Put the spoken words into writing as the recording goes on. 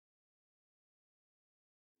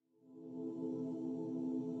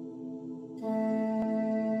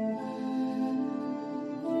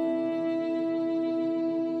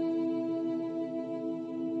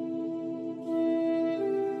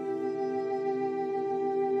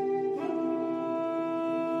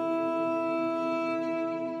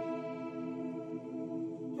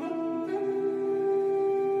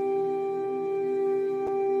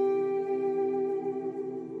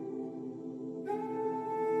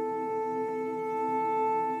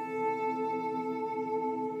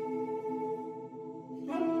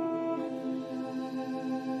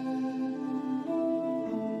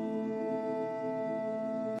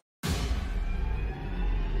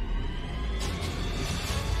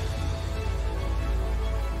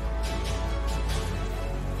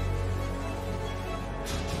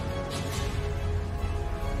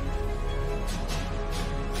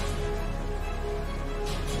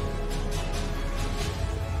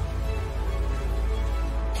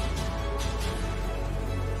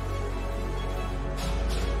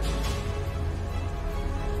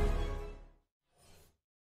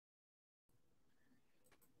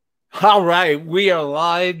All right, we are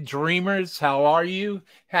live, dreamers. How are you?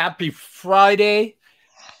 Happy Friday.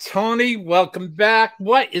 Tony, welcome back.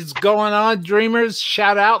 What is going on, dreamers?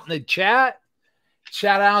 Shout out in the chat.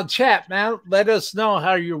 Shout out in chat, man. Let us know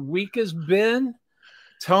how your week has been.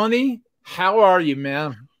 Tony, how are you,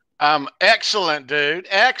 man? Excellent, dude.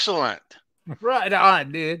 Excellent. Right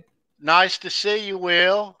on, dude. Nice to see you,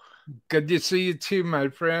 Will. Good to see you too, my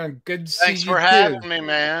friend. Good to see Thanks you for too. having me,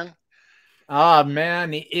 man. Ah,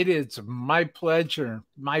 man, it is my pleasure.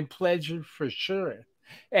 My pleasure for sure.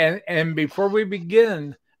 And before we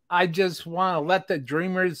begin, I just want to let the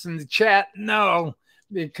dreamers in the chat know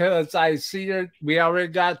because I see that we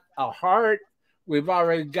already got a heart. We've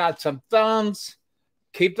already got some thumbs.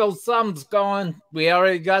 Keep those thumbs going. We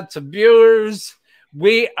already got some viewers.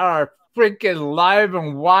 We are freaking live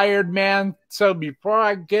and wired, man. So before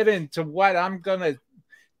I get into what I'm going to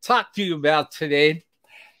talk to you about today,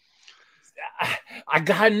 I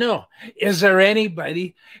gotta know, is there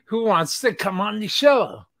anybody who wants to come on the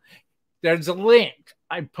show? There's a link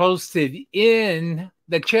I posted in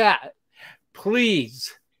the chat.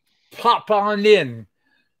 Please pop on in.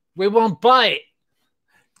 We won't bite.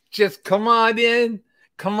 Just come on in,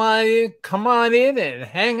 come on in and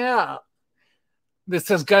hang out. This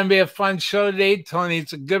is going to be a fun show today.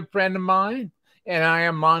 Tony's a good friend of mine, and I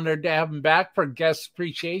am honored to have him back for Guest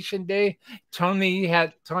Appreciation Day. Tony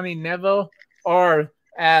Neville, or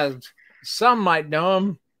as some might know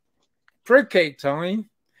him, Fruitcake Tony,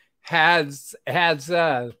 has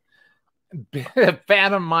been a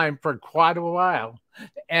fan of mine for quite a while,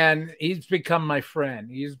 and he's become my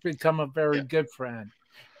friend. He's become a very good friend,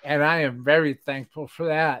 and I am very thankful for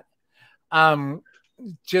that.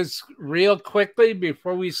 Just real quickly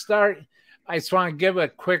before we start, I just want to give a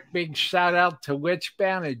quick big shout out to Witch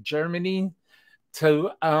Band in Germany,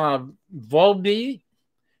 to Blvd,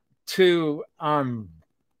 to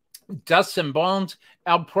Dustin Bones,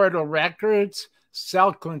 El Puerto Records,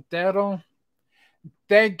 Sal Quintero.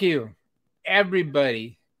 Thank you,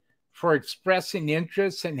 everybody, for expressing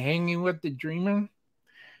interest in hanging with the dreamer.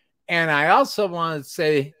 And I also want to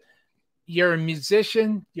say, you're a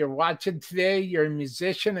musician, you're watching today, you're a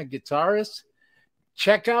musician, a guitarist.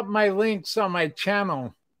 Check out my links on my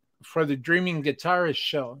channel for the Dreaming Guitarist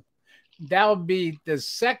show. That'll be the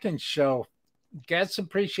second show, Guest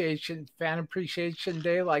Appreciation, Fan Appreciation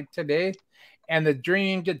Day like today, and the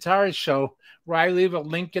Dreaming Guitarist show, where I leave a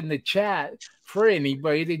link in the chat for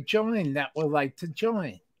anybody to join that would like to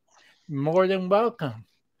join. More than welcome.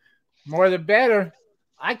 More the better.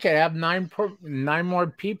 I could have nine more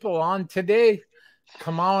people on today.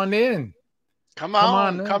 Come on in. Come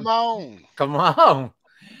on. Come on,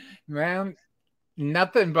 man.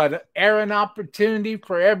 Nothing but air and opportunity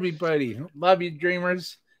for everybody. Love you,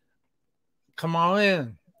 dreamers. Come on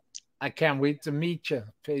in. I can't wait to meet you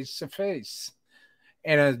face to face.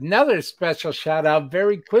 And another special shout out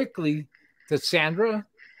very quickly to Sandra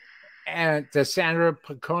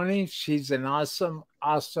Piccone. She's an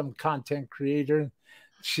awesome content creator.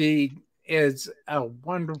 She is a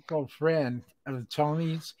wonderful friend of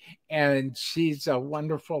Tony's, and she's a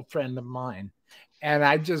wonderful friend of mine. And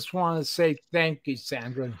I just want to say thank you,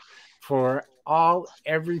 Sandra, for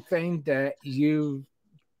everything that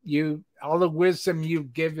all the wisdom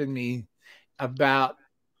you've given me about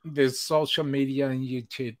this social media and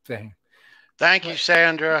YouTube thing. Thank you,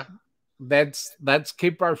 Sandra. Let's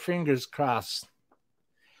keep our fingers crossed.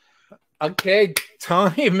 Okay,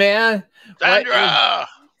 Tony, man. Sandra,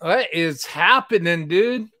 what is happening,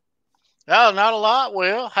 dude? Oh, not a lot,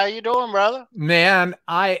 Will. How you doing, brother? Man,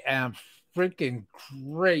 I am freaking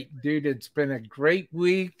great, dude. It's been a great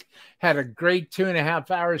week. Had a great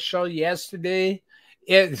 2.5-hour show yesterday.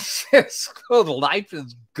 It's life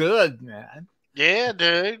is good, man. Yeah,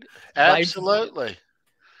 dude. Absolutely.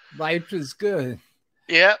 Life is good.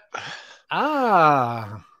 Yep.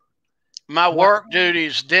 My work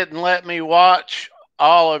duties didn't let me watch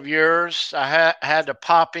all of yours. I had to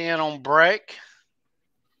pop in on break.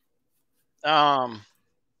 Yeah.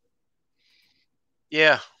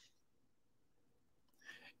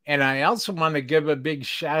 And I also want to give a big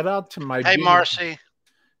shout out to my Marcy.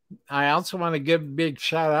 I also want to give a big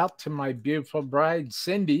shout out to my beautiful bride,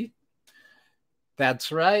 Cindy. That's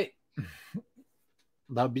right.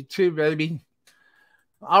 Love you too, baby.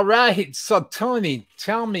 All right. So, Tony,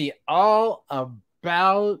 tell me all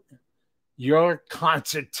about your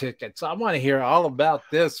concert tickets. I want to hear all about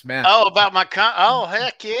this, man. Oh, about my oh,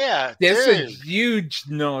 heck yeah. This is huge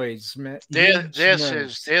noise, man.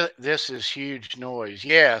 This is huge noise.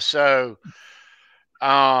 Yeah. So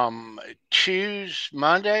Monday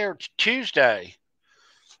or Tuesday,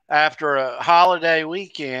 after a holiday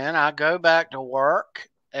weekend, I go back to work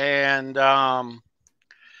and I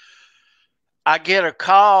get a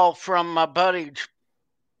call from my buddy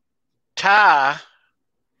Ty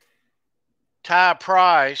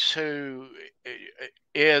Price, who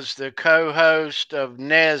is the co-host of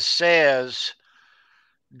Nez Says,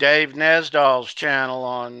 Dave Nesdall's channel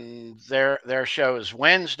on their show is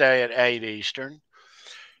Wednesday at 8 Eastern.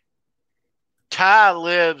 Ty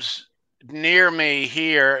lives near me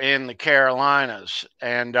here in the Carolinas,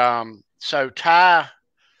 and so Ty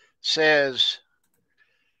says,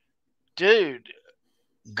 dude,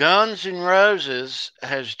 Guns N' Roses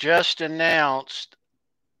has just announced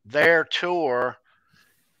their tour,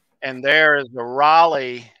 and there is a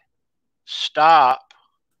Raleigh stop,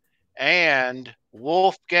 and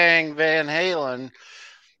Wolfgang Van Halen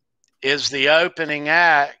is the opening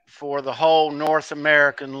act for the whole North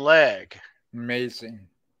American leg. Amazing.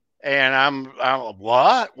 And I'm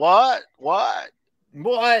what?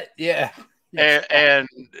 Yeah. And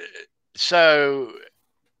so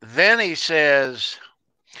then he says,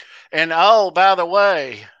 and oh, by the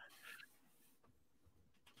way,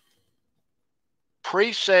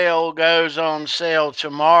 pre-sale goes on sale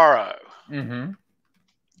tomorrow. Mm-hmm.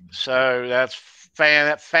 So that's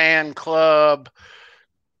fan club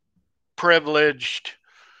privileged,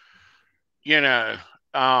 you know.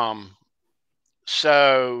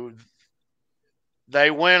 So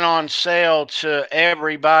they went on sale to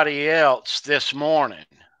everybody else this morning.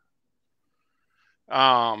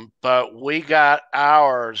 But we got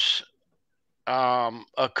ours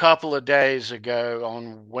a couple of days ago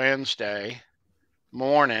on Wednesday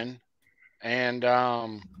morning. And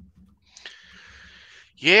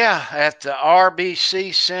yeah, at the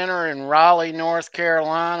RBC Center in Raleigh, North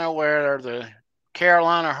Carolina, where the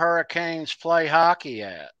Carolina Hurricanes play hockey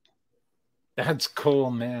at. That's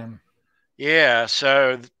cool, man. Yeah,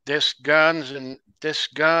 so this Guns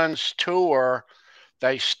tour,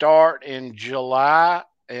 they start in July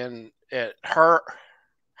at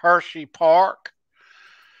Hershey Park,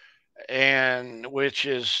 and which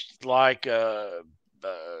is like a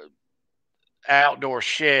outdoor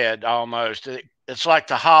shed almost. It's like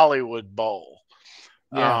the Hollywood Bowl.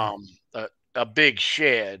 Yeah. A big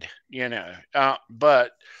shed, you know.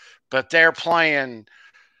 But they're playing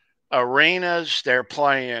arenas, they're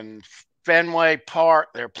playing Fenway Park,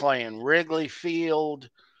 they're playing Wrigley Field.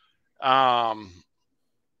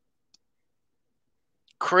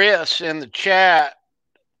 Chris in the chat,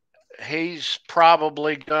 he's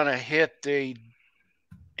probably going to hit the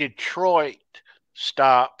Detroit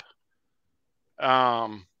stop.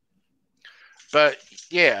 But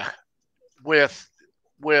yeah, with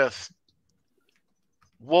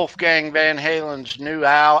Wolfgang Van Halen's new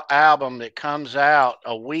album that comes out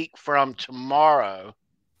a week from tomorrow,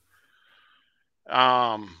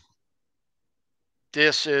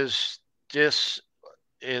 this is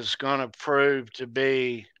going to prove to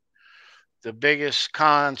be the biggest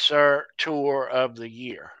concert tour of the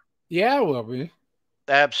year. Yeah, it will be.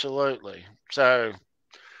 Absolutely. So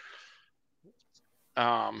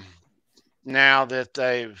now that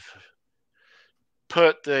they've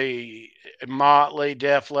put the Motley,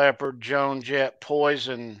 Def Leppard, Joan Jett,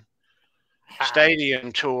 Poison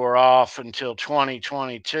stadium tour off until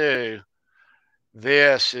 2022,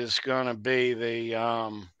 this is going to be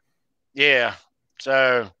the yeah.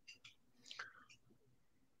 So,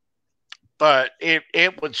 but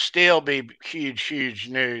it would still be huge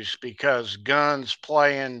news because Guns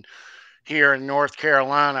playing here in North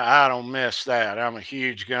Carolina, I don't miss that. I'm a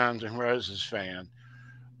huge Guns N' Roses fan.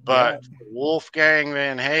 But Wolfgang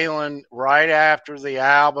Van Halen, right after the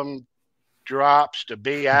album drops, to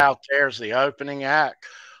be out there as the opening act.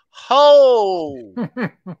 Oh,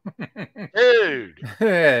 dude.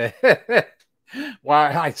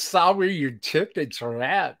 Well, I saw where your tickets are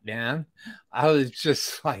at, man. I was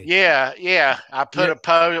just like, yeah. I put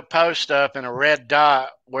a post up in a red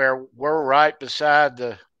dot where we're right beside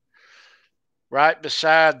the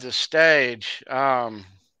stage.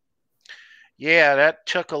 Yeah, that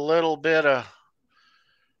took a little bit of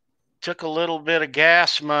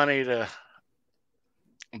gas money to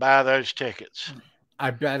buy those tickets.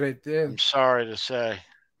 I bet it did. I'm sorry to say.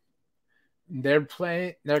 They're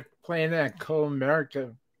playing at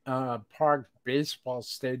Co-America Park Baseball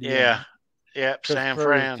Stadium. Yeah. Yep, San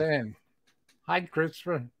Fran. Hi,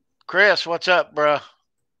 Christopher. Chris, what's up, bro?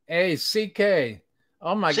 Hey, CK.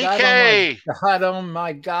 Oh my CK. God, oh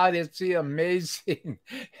my God, it's the amazing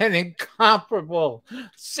and incomparable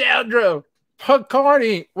Sandra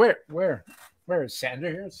Picardi. Where is Sandra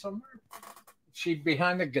here somewhere? Is she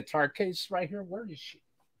behind the guitar case right here? Where is she?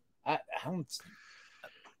 I don't.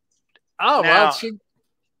 Oh, now, well, she.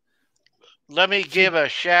 let me give a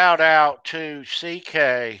shout out to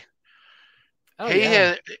CK. Oh,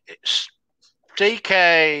 yeah.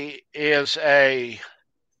 CK is a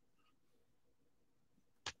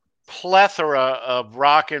plethora of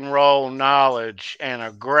rock and roll knowledge and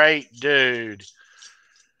a great dude.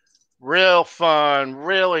 Real fun,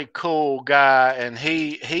 really cool guy. And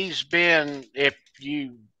he's been, if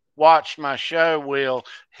you watched my show, Will,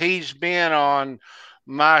 he's been on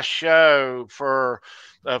my show for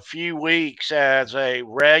a few weeks as a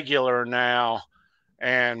regular now.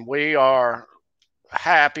 And we are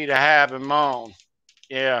happy to have him on.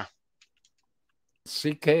 Yeah.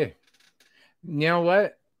 CK. You know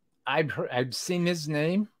what? I've seen his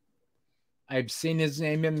name. I've seen his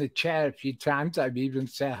name in the chat a few times. I've even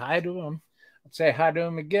said hi to him. I'll say hi to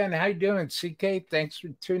him again. How you doing, CK? Thanks for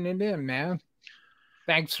tuning in, man.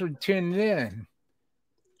 Thanks for tuning in.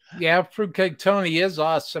 Yeah, Fruitcake Tony is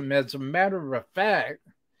awesome. As a matter of fact,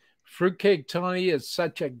 Fruitcake Tony is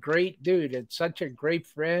such a great dude. It's such a great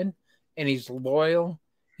friend, and he's loyal.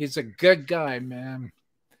 He's a good guy, man.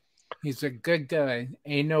 He's a good guy.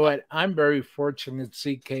 And you know what? I'm very fortunate,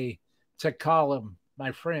 CK, to call him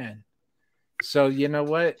my friend. So you know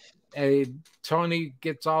what? Hey, Tony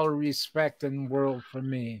gets all the respect in the world from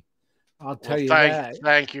me. I'll tell you that.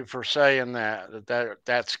 Thank you for saying that.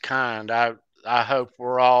 That's kind. I hope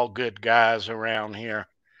we're all good guys around here.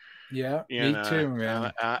 Yeah, me too,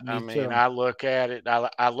 man. I mean, I look at it.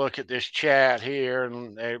 I look at this chat here,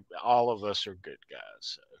 and all of us are good guys.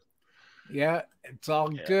 So. Yeah, it's all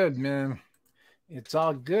good, man. It's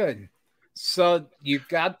all good. So you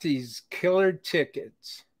got these killer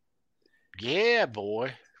tickets. Yeah,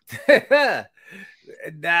 boy.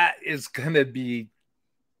 That is gonna be.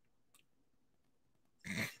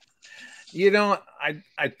 You know,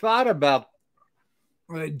 I thought about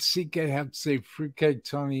what CK have to say. Fruitcake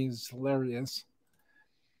Tony is hilarious.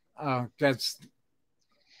 That's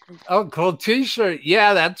cool T-shirt.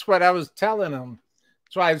 Yeah, that's what I was telling him.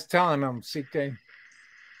 That's why I was telling him, CK.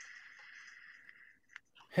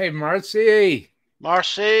 Hey, Marcy.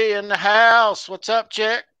 Marcy in the house. What's up,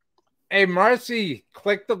 chick? Hey, Marcy,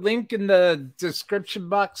 click the link in the description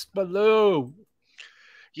box below.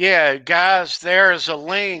 Yeah, guys, there is a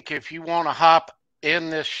link if you want to hop in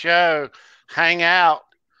this show, hang out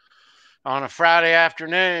on a Friday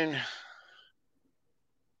afternoon.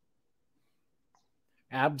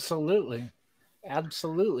 Absolutely.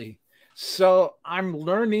 Absolutely. So I'm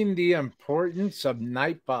learning the importance of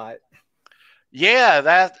Nightbot.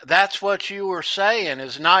 Yeah, that's what you were saying.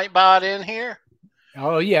 Is Nightbot in here?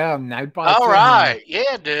 Oh yeah, Nightbot. All right.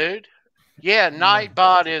 Yeah, dude. Yeah,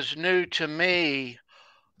 Nightbot is new to me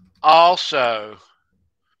also.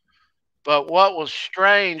 But what was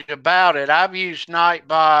strange about it, I've used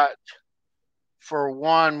Nightbot for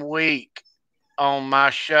 1 week on my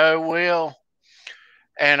show, Will.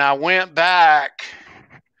 And I went back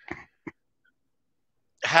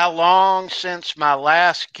how long since my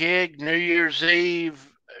last gig, New Year's Eve,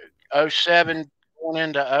 07 going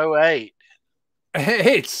into 08.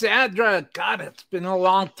 Hey, Sandra. God, it's been a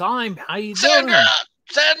long time. How you doing?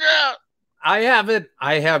 Sandra! I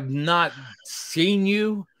have not seen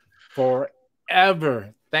you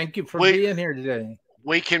forever. Thank you for being here today.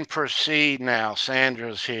 We can proceed now.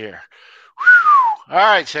 Sandra's here. All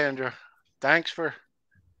right, Sandra. Thanks for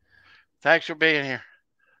being here.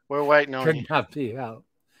 We're waiting on you. Could not be out.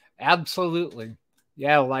 Absolutely.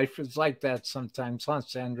 Yeah, life is like that sometimes, huh,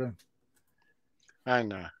 Sandra? I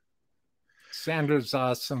know. Sandra's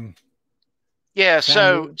awesome. Yeah,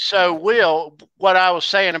 Sandra. So Will, what I was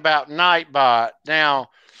saying about Nightbot, now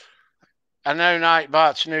I know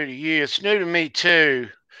Nightbot's new to you. It's new to me too.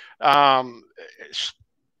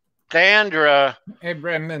 Sandra. Hey,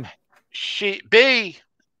 Brendan. She's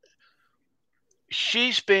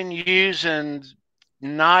been using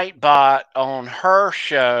Nightbot on her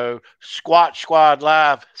show, Squat Squad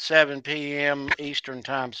Live, 7 p.m. Eastern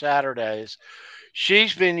Time Saturdays.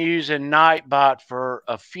 She's been using Nightbot for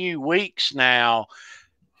a few weeks now,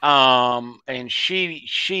 and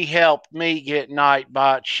she helped me get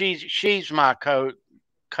Nightbot. She's my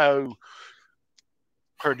co-producer,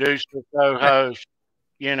 co-host,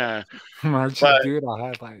 you know. Dude, I'll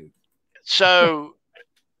highlight. So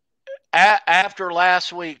after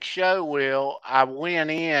last week's show, Will, I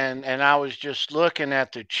went in and I was just looking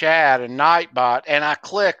at the chat and Nightbot, and I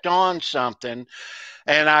clicked on something,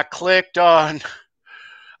 and I clicked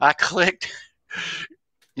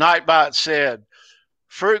Nightbot said,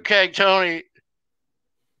 Fruitcake Tony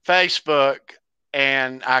Facebook,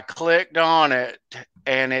 and I clicked on it,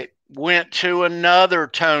 and it went to another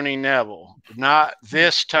Tony Neville, not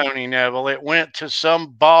this Tony Neville. It went to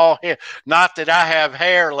some bald head. Not that I have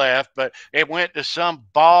hair left, but it went to some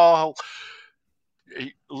bald.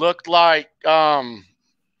 It looked like I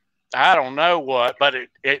don't know what, but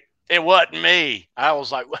it wasn't me. I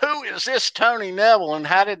was like, who is this Tony Neville, and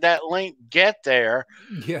how did that link get there?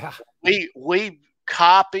 Yeah. We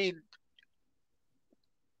copied,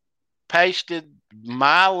 pasted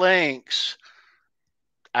my links.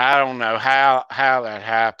 I don't know how that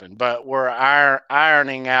happened, but we're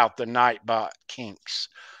ironing out the Nightbot kinks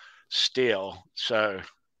still. So,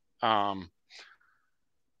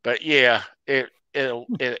 but yeah, it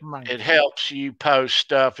helps you post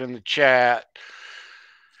stuff in the chat.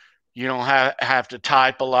 You don't have to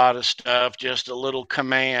type a lot of stuff, just a little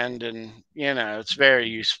command, and it's very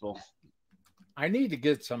useful. I need to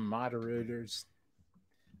get some moderators.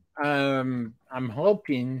 I'm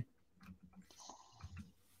hoping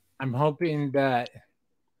that,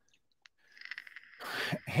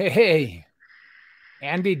 hey,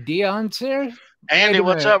 Andy Dion's here. Andy,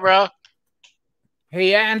 what's up, bro?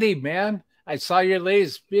 Hey, Andy, man, I saw your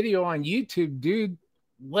latest video on YouTube, dude.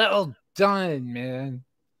 Well done, man.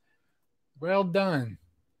 Well done.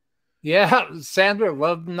 Yeah, Sandra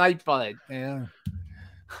loved Nightbot, man.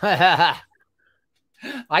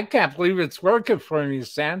 I can't believe it's working for me,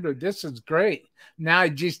 Sandra. This is great. Now I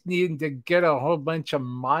just need to get a whole bunch of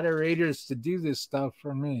moderators to do this stuff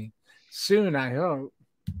for me. Soon, I hope.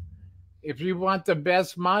 If you want the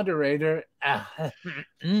best moderator,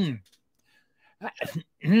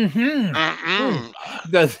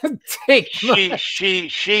 doesn't take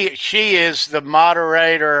she is the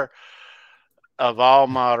moderator of all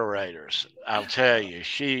moderators. I'll tell you,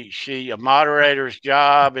 a moderator's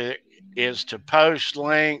job is to post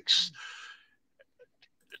links,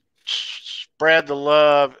 spread the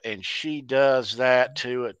love, and she does that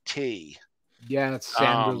to a T. Yeah,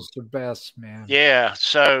 Sandra's the best, man. Yeah,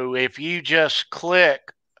 so if you just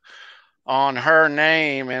click on her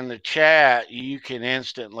name in the chat, you can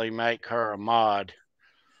instantly make her a mod.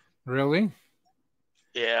 Really?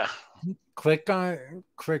 Yeah. Click her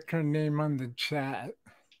name on the chat.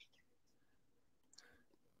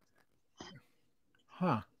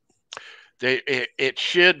 Huh. It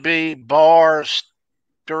should be bars,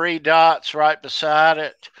 3 dots right beside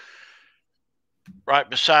it, right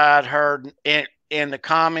beside her in the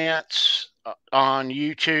comments on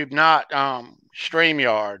YouTube, not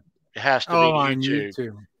StreamYard. It has to be YouTube. On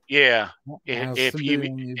YouTube. Yeah,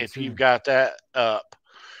 if you've got that up,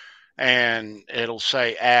 and it'll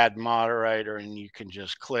say add moderator, and you can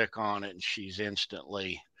just click on it, and she's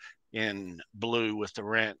instantly in blue with the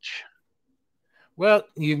wrench. Well,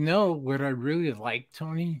 you know what I really like,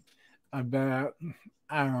 Tony, about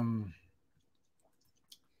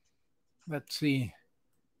let's see.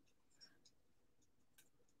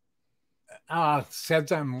 It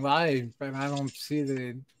says I'm live, but I don't see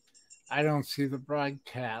the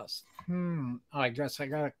broadcast. Oh, I guess I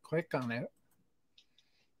gotta click on it.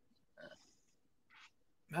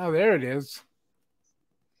 Oh, there it is.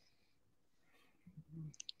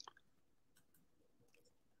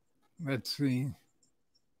 Let's see.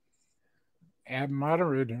 Add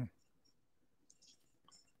moderator.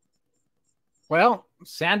 Well,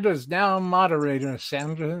 Sandra's now a moderator.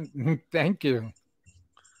 Sandra, thank you.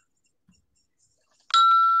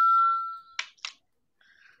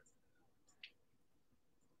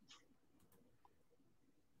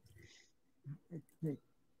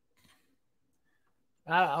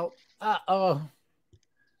 Uh-oh.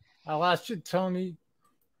 I lost you, Tony.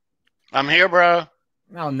 I'm here, bro.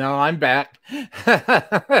 Oh, no, I'm back.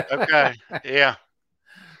 Okay, yeah.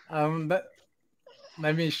 Let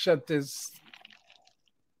me shut this.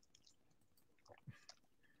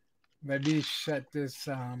 Let me shut this,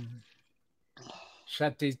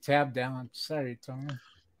 shut this tab down. Sorry, Tony.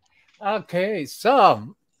 Okay,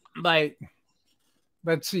 so,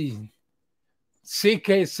 let's see.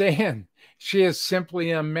 CK saying she is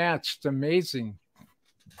simply unmatched. Amazing.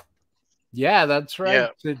 Yeah, that's right,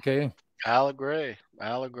 yeah. CK. I'll agree.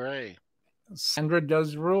 Sandra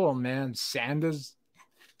does rule, man. Sandra's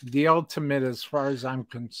the ultimate as far as I'm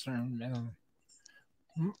concerned, man.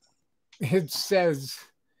 It says,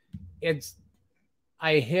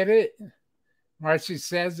 I hit it, Marcy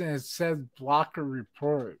says, and it says blocker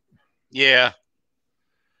report. Yeah.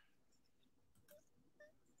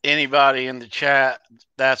 Anybody in the chat,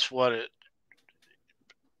 that's what it.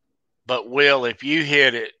 But Will, if you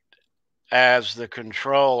hit it as the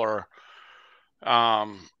controller,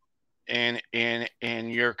 in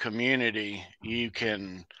your community, you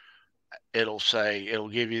can it'll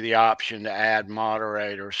give you the option to add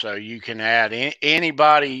moderator, so you can add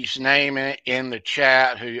anybody's name in the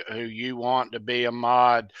chat who you want to be a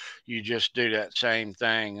mod. You just do that same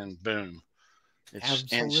thing and boom, it's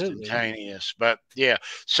Absolutely instantaneous. But yeah,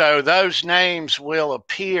 so those names will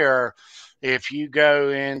appear if you go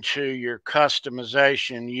into your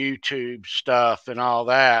customization YouTube stuff and all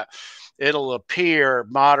that. It'll appear,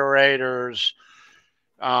 moderators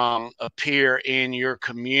appear in your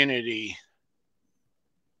community.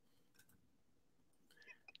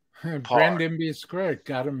 Brendan B. Squirt,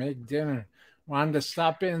 gotta make dinner. Wanted to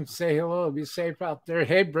stop in and say hello. Be safe out there.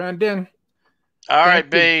 Hey, Brendan. All right,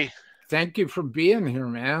 B. Thank you for being here,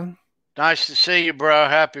 man. Nice to see you, bro.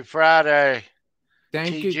 Happy Friday.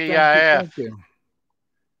 Thank you. TGIF. Thank you.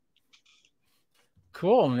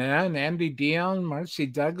 Cool, man. Andy Dion, Marcy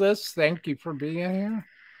Douglas, thank you for being here.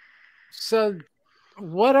 So,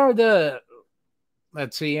 what are the,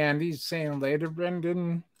 let's see, Andy's saying later,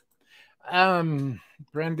 Brendan.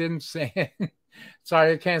 Brendan saying,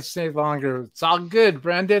 sorry, I can't stay longer. It's all good,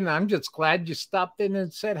 Brendan. I'm just glad you stopped in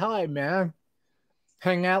and said hi, man.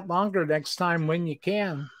 Hang out longer next time when you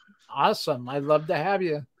can. Awesome. I'd love to have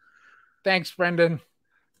you. Thanks, Brendan.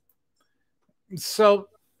 So,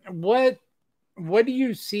 what do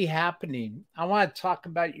you see happening? I want to talk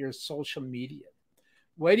about your social media.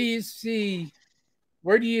 What do you see?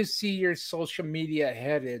 Where do you see your social media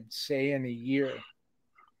headed, say, in a year?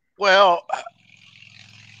 Well,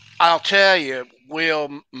 I'll tell you,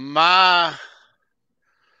 Will, my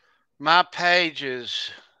pages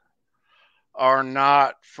are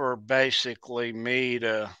not for basically me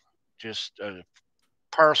to just a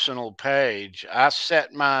personal page. I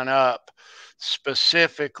set mine up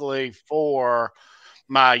specifically for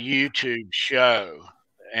my YouTube show.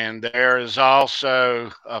 And there is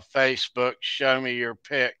also a Facebook Show Me Your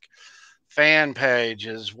Pic fan page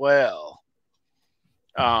as well.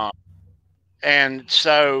 And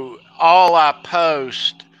so all I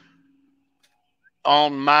post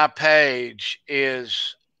on my page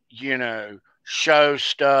is, you know, show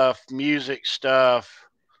stuff, music stuff,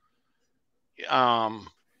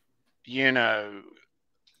 you know,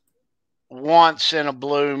 once in a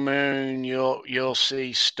blue moon you'll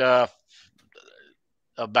see stuff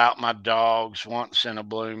about my dogs once in a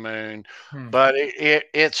blue moon. But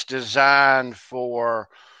it's designed for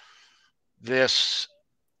this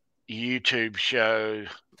YouTube show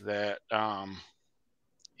that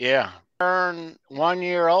yeah, turn 1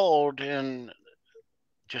 year old in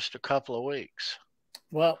just a couple of weeks.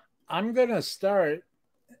 Well, I'm gonna start,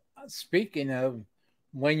 speaking of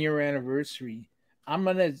 1 year anniversary,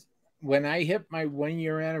 when I hit my 1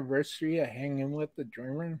 year anniversary of Hanging with the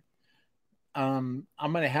Dreamer, I'm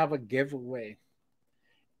gonna have a giveaway.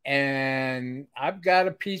 And I've got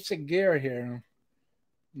a piece of gear here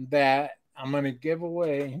that I'm gonna give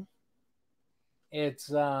away.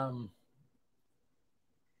 It's I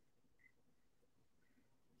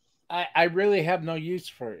really have no use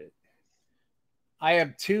for it. I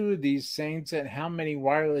have two of these things, and how many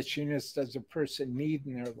wireless units does a person need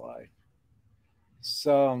in their life?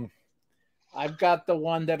 So I've got the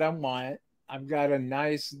one that I want. I've got a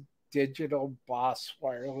nice digital Boss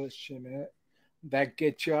wireless unit that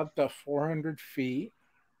gets you up to 400 feet.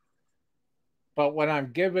 But what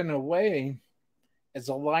I'm giving away is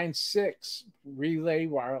a Line 6 relay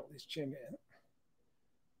wireless unit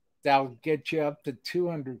that'll get you up to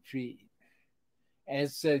 200 feet. And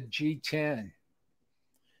it's a G10.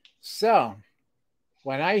 So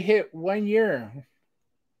when I hit 1 year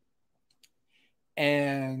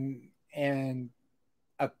and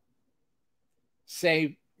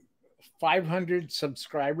say 500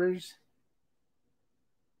 subscribers,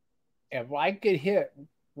 if I could hit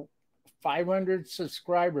 500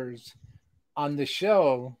 subscribers on the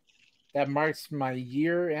show that marks my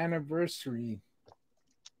year anniversary,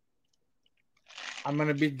 I'm going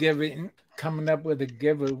to be coming up with a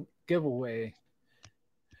giveaway.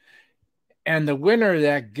 And the winner of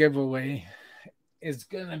that giveaway is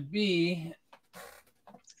going to be,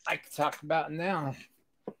 I can talk about now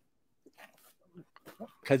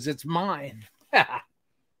because it's mine.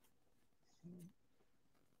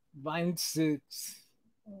 Line 6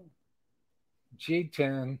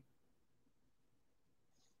 G10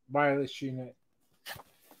 wireless unit.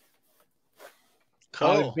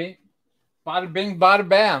 Cool. Bada bing, bada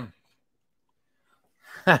bam.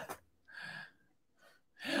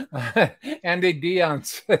 Andy Dion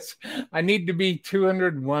says, I need to be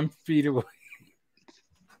 201 feet away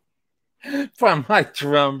from my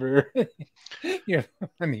drummer. You're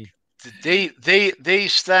funny.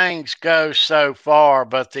 These things go so far,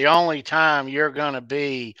 but the only time you're going to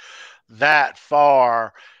be that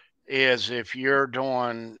far is if you're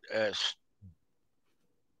doing a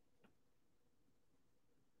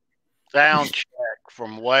sound check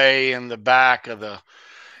from way in the back of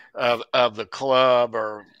the club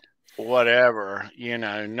or whatever, you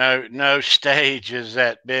know, no stage is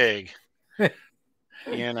that big,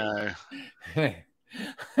 you know.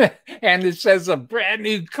 And it says a brand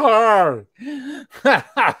new car.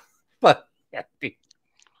 But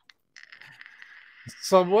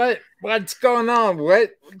so what's going on?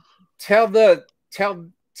 What tell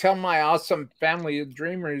my awesome family of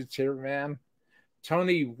dreamers here, man.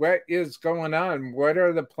 Tony, what is going on? What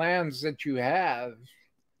are the plans that you have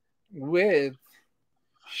with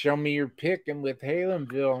Show Me Your Pick and with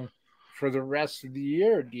HALENVILLE for the rest of the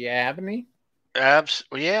year? Do you have any?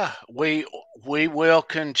 Yeah, we will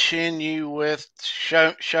continue with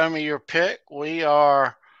show me your pick. We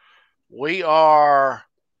are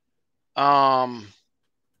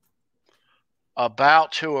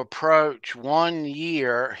about to approach 1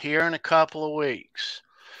 year here in a couple of weeks.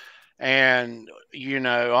 And, you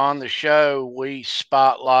know, on the show, we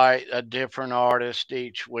spotlight a different artist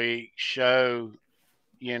each week, show,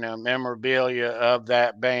 you know, memorabilia of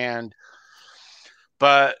that band.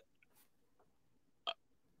 But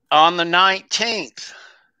on the 19th,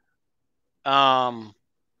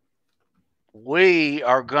 we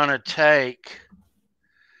are going to take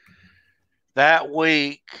that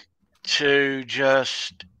week to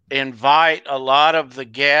just invite a lot of the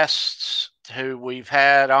guests who we've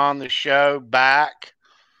had on the show back,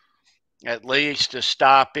 at least to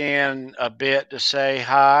stop in a bit to say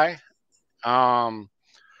hi.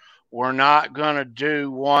 We're not going to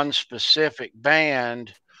do one specific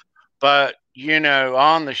band, but, you know,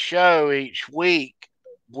 on the show each week,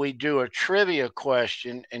 we do a trivia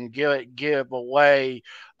question and give away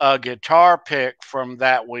a guitar pick from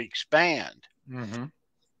that week's band. Mm-hmm.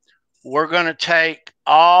 We're going to take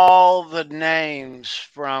all the names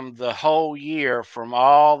from the whole year, from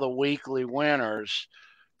all the weekly winners,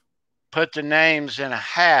 put the names in a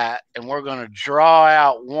hat, and we're going to draw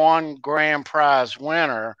out one grand prize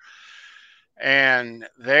winner. And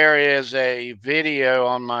there is a video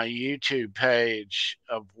on my YouTube page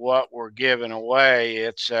of what we're giving away.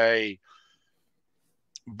 It's a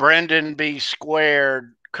Brendan B.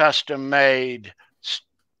 Squared custom made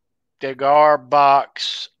Cigar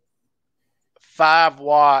Box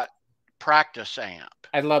 5-watt practice amp.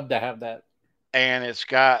 I'd love to have that. And it's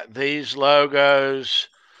got these logos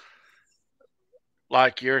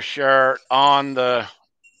like your shirt on the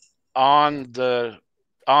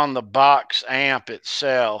box amp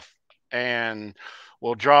itself, and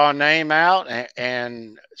we'll draw a name out,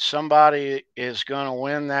 and somebody is going to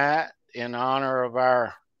win that in honor of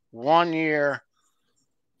our 1 year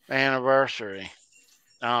anniversary.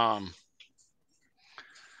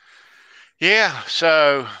 Yeah,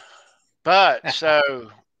 so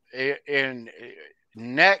in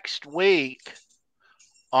next week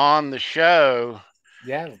on the show,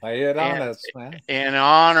 yeah, lay it on us, man. In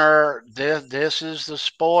honor, this is the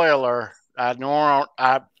spoiler. I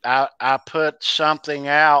put something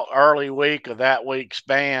out early week of that week's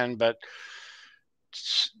band, but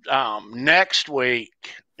next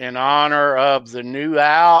week, in honor of the new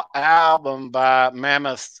album by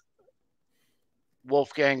Mammoth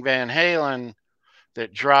Wolfgang Van Halen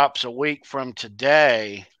that drops a week from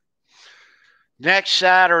today, next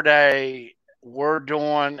Saturday, we're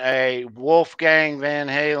doing a Wolfgang Van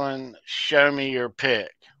Halen Show Me Your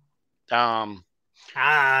Pick. And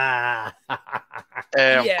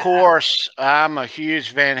of course, I'm a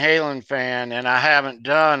huge Van Halen fan, and I haven't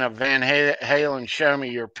done a Van Halen Show Me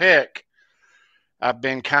Your Pick. I've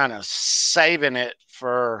been kind of saving it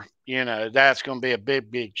for, you know, that's going to be a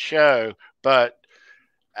big show. But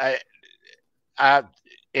I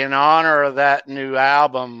in honor of that new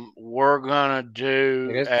album, we're going to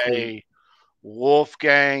do a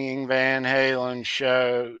Wolfgang Van Halen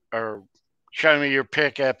show, or Show Me Your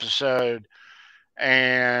Pick episode.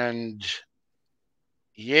 And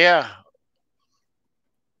yeah.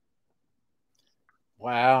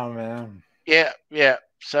 Wow, man. Yeah.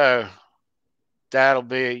 So that'll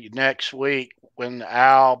be next week when the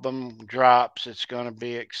album drops. It's going to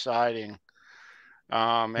be exciting.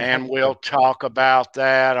 And we'll talk about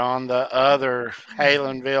that on the other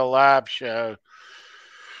HALENVILLE live show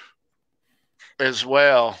as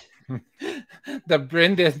well. The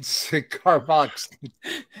Brendan Cigar Box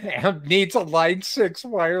amp needs a Line 6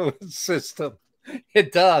 wireless system.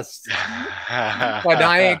 It does. But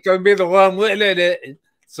I ain't going to be the one winning it.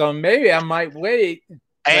 So maybe I might wait.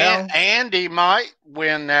 And Andy might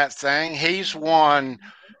win that thing. He's won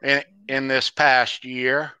in this past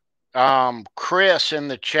year. Chris in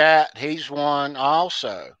the chat, he's won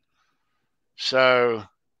also. So,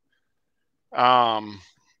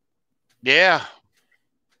 yeah.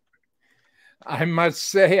 I must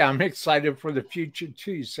say, I'm excited for the future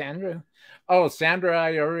too, Sandra. Oh, Sandra,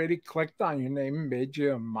 I already clicked on your name and made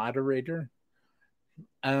you a moderator.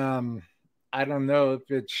 Um, I don't know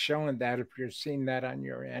if it's showing that, if you're seeing that on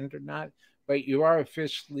your end or not, but you are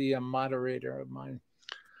officially a moderator of mine.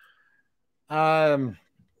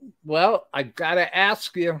 Well, I gotta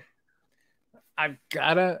ask you. I've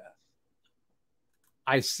gotta.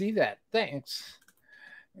 I see that. Thanks.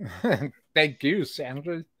 Thank you,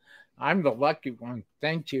 Sandra. I'm the lucky one.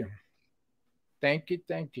 Thank you. Thank you.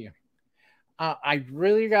 Thank you. I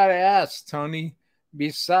really got to ask, Tony,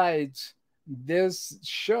 besides this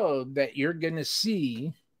show that you're going to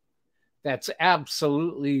see that's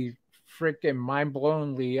absolutely freaking mind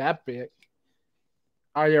blowingly epic,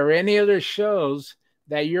 are there any other shows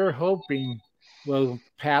that you're hoping will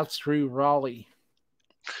pass through Raleigh?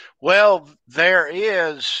 Well, there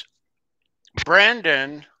is.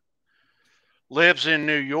 Brendan lives in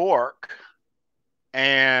New York,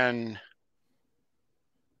 and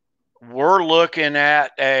we're looking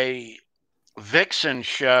at a Vixen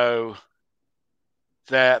show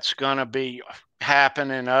that's going to be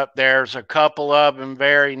happening up. There's a couple of them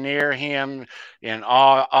very near him in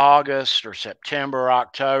August or September,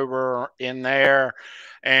 October in there.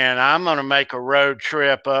 And I'm going to make a road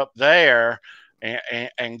trip up there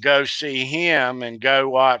and go see him and go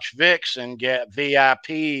watch Vixen, get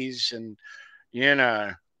VIPs, and, you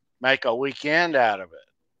know, make a weekend out of it.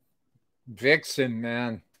 Vixen,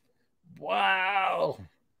 man. Wow.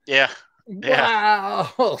 Yeah.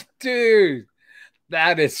 Wow, dude.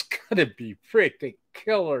 That is gonna be freaking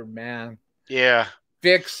killer, man. Yeah.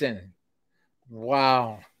 Vixen.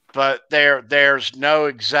 Wow. But there's no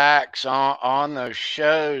exacts on those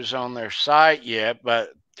shows on their site yet.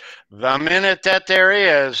 But the minute that there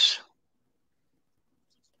is,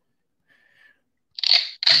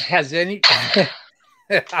 has any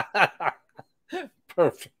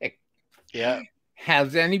perfect. Yeah.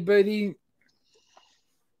 Has anybody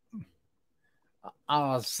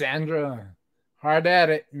Sandra, hard at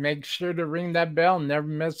it. Make sure to ring that bell. Never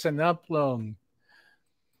miss an upload.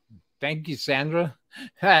 Thank you, Sandra.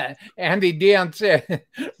 Andy Dion said,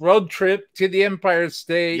 road trip to the Empire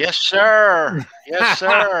State. Yes, sir. Yes,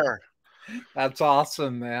 sir. That's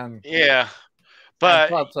awesome, man. Yeah. But,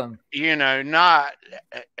 that's awesome. You know, not,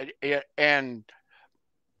 and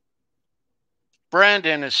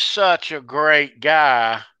Brendan is such a great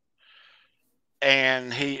guy,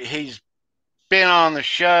 and he's been on the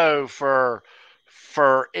show for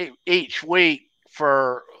each week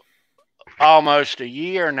for almost a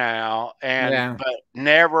year now, and but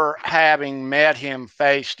never having met him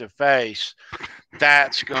face to face,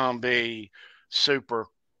 that's gonna be super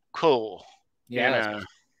cool. Yes. You know.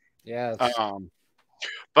 Yes.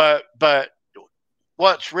 But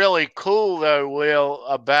what's really cool though, Will,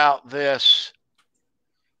 about this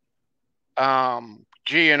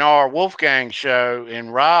G&R Wolfgang show in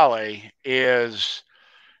Raleigh is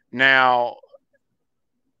now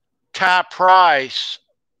Ty Price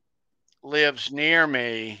lives near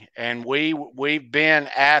me, and we've been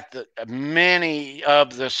at many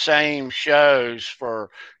of the same shows for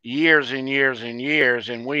years and years and years,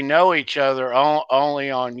 and we know each other only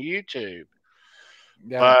on YouTube.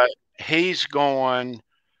 Yeah. But he's going.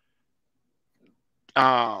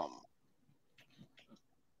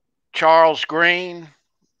 Charles Green,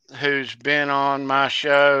 who's been on my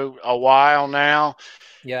show a while now.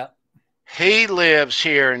 Yeah. He lives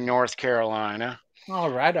here in North Carolina. Oh,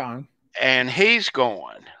 right on. And he's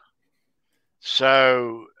going.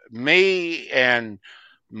 So me and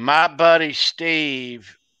my buddy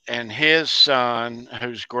Steve and his son,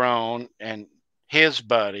 who's grown, and his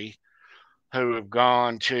buddy, who have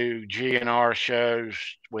gone to G&R shows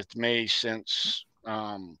with me since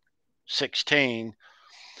 16.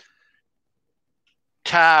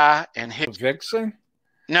 Ty and his Vixen?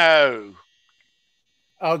 No.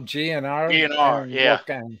 Oh, GNR? GNR, yeah.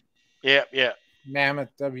 Wolfgang. Yep. Mammoth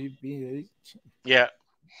WBH. Yeah.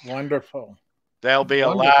 Wonderful. There'll be a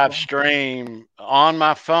live stream on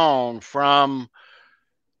my phone from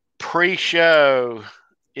pre-show.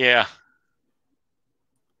 Yeah.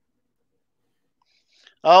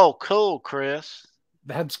 Oh, cool, Chris.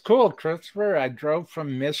 That's cool, Christopher. I drove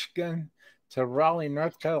from Michigan to Raleigh,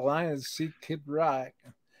 North Carolina to see Kid Rock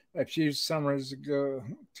a few summers ago,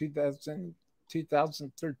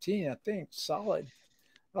 2013, I think. Solid.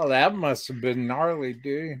 Oh, that must have been gnarly,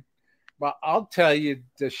 dude. But I'll tell you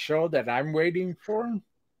the show that I'm waiting for.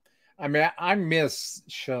 I mean, I miss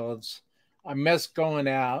shows. I miss going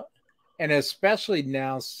out. And especially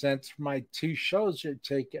now since my 2 shows are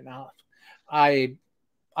taken off. I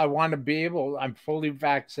I want to be able, I'm fully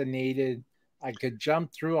vaccinated. I could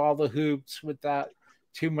jump through all the hoops without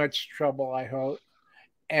too much trouble, I hope.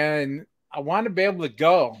 And I want to be able to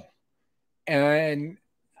go. And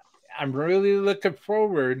I'm really looking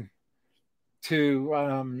forward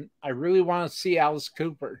to, I really want to see Alice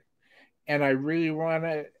Cooper. And I really want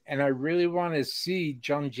to see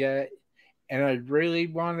Joan Jett. And I really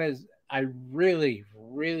want to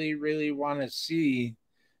see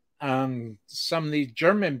some of these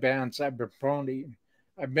German bands I've been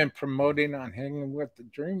promoting on Hanging with the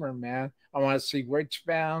Dreamer, man. I want to see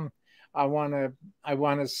Witchbound. I want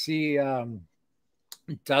to see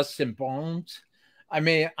Dust and Bones. I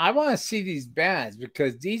mean, I want to see these bands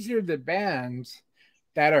because these are the bands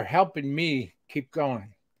that are helping me keep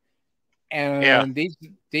going. Yeah. And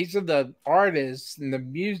these are the artists and the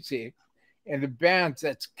music and the bands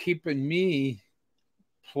that's keeping me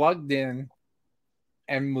plugged in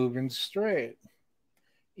and moving straight.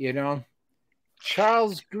 You know,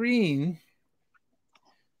 Charles Green,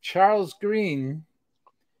 Charles Green,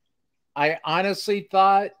 I honestly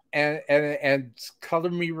thought, and color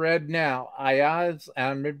me red now.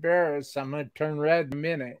 I'm embarrassed. I'm going to turn red in a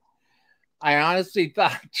minute. I honestly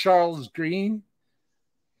thought Charles Green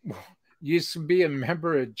used to be a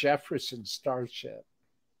member of Jefferson Starship.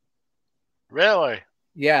 Really?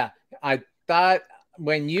 Yeah, I thought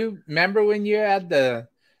when you remember when you had the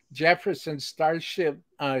Jefferson Starship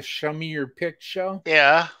Show Me Your Pic show,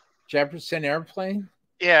 Yeah. Jefferson Airplane.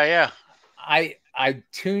 Yeah. Yeah. I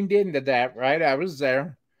tuned into that, right? I was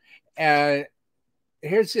there, and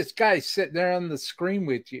here's this guy sitting there on the screen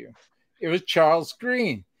with you. It was Charles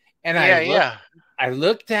Green, and Yeah. Yeah. I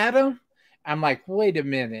looked at him. I'm like, wait a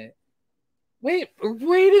minute, wait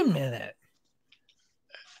a minute,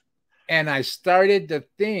 and I started to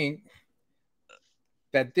think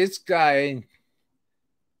that this guy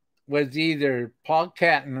was either Paul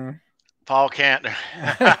Kantner, Paul Kantner.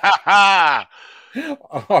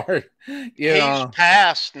 or He's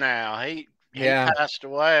passed now. He yeah, passed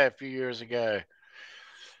away a few years ago.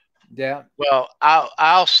 yeah. Well,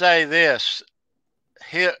 I'll say this.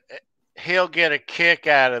 He'll get a kick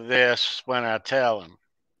out of this when I tell him.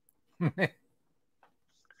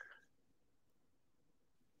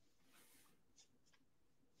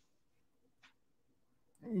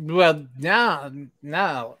 Well,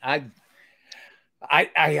 no, I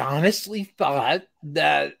honestly thought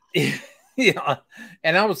that,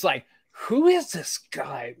 and I was like, who is this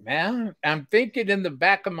guy, man? I'm thinking in the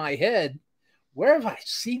back of my head, where have I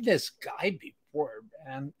seen this guy before,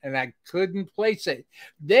 man? And I couldn't place it.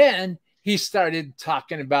 Then he started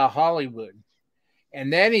talking about Hollywood.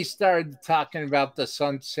 And then he started talking about the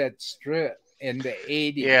Sunset Strip in the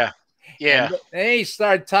 80s. Yeah. Yeah. And then he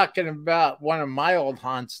started talking about one of my old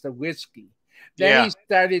haunts, the whiskey. Then Yeah. he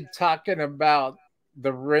started talking about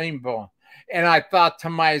the rainbow. And I thought to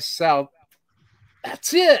myself,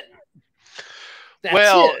 that's it.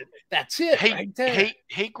 That's it right there.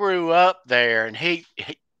 He grew up there, and he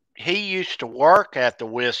used to work at the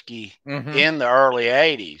whiskey in the early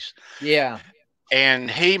 80s. Yeah.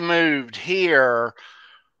 And he moved here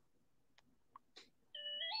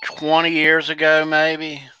 20 years ago,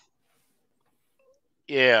 maybe.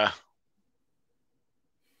 Yeah.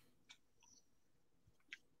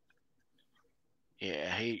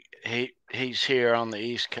 Yeah, he's here on the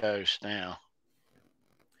East Coast now.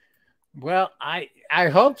 Well, I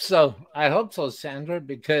hope so. I hope so, Sandra,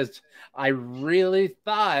 because I really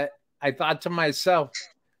thought, I thought to myself,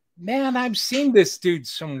 man, I've seen this dude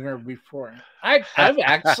somewhere before. I've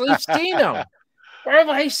actually seen him. Where have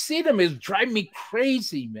I seen him? It's driving me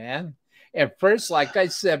crazy, man. At first, like I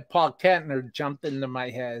said, Paul Kantner jumped into my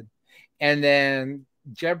head. And then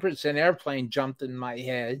Jefferson Airplane jumped in my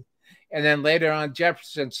head. And then later on,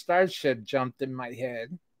 Jefferson Starship jumped in my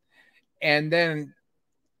head. And then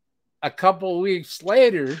a couple of weeks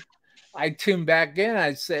later, I tuned back in.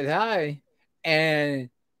 I said hi. And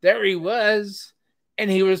there he was. And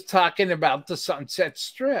he was talking about the Sunset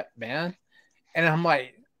Strip, man. And I'm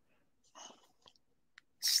like,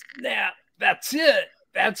 snap, that's it.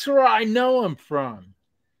 That's where I know him from.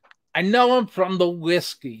 I know him from the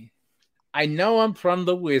whiskey. I know him from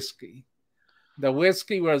the whiskey. The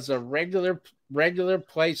whiskey was a regular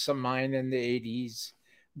place of mine in the 80s.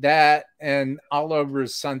 That and all over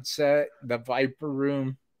Sunset, the Viper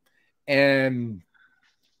Room. And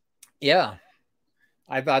yeah,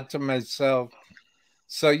 I thought to myself,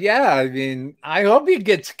 so yeah, I mean, I hope he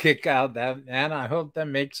gets a kick out of that, man. I hope that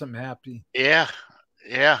makes him happy. Yeah.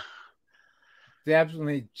 Yeah.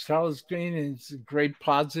 Definitely. Charles Green is a great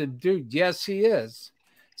positive dude. Yes, he is.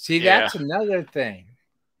 See, that's another thing.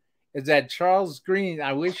 is that Charles Green.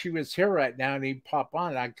 I wish he was here right now and he'd pop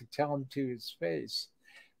on. I could tell him to his face.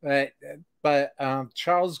 But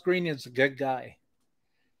Charles Green is a good guy,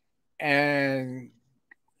 and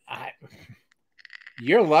I,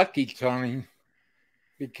 you're lucky, Tony,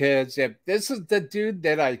 because if this is the dude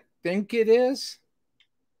that I think it is,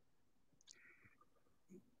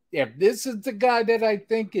 if this is the guy that I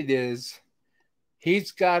think it is,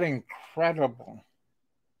 he's got incredible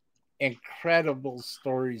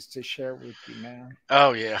stories to share with you, man.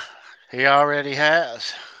 Oh yeah, he already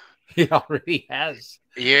has. He already has.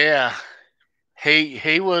 Yeah,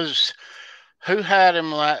 he was. Who had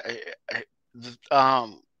him?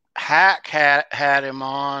 Um, Hack had him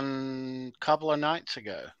on a couple of nights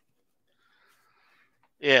ago.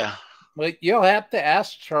 Yeah. But you'll have to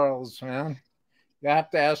ask Charles, man. You have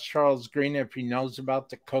to ask Charles Green if he knows about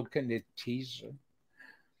the coconut teaser.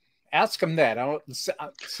 Ask him that. I'll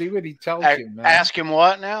see what he tells you, man. Ask him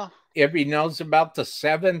what now? If he knows about the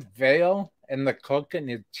seventh veil and the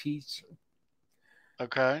coconut teaser.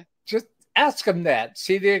 Okay. Just ask him that.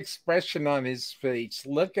 See the expression on his face.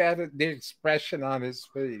 Look at it, the expression on his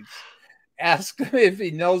face. Ask him if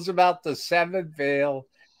he knows about the seventh veil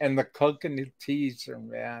and the coconut teaser,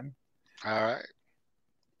 man. All right.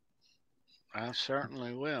 I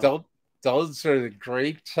certainly will. Those are the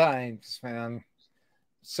great times, man.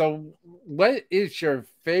 So, what is your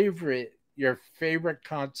favorite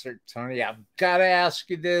concert, Tony? I've got to ask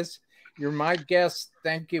you this. You're my guest.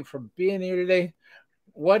 Thank you for being here today.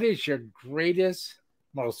 What is your greatest,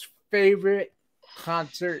 most favorite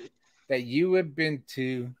concert that you have been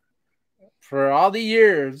to for all the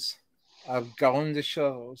years of going to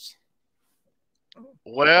shows?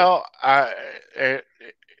 Well, it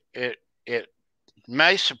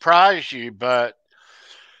may surprise you, but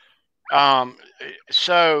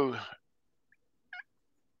so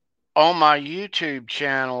on my YouTube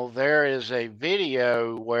channel, there is a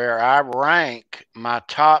video where I rank my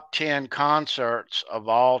top 10 concerts of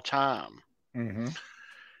all time. Mm-hmm.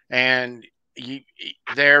 And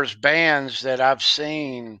there's bands that I've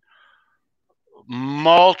seen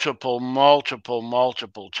multiple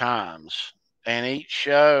times. And each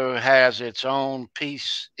show has its own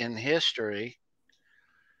piece in history.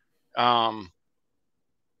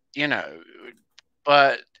 You know,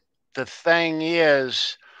 but the thing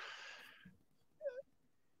is,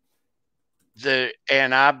 I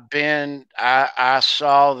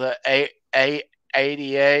saw the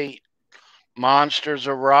 88 Monsters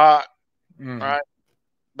of Rock right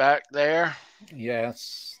back there.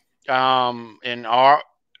 Yes. In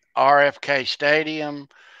RFK Stadium.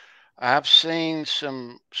 I've seen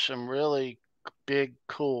some really big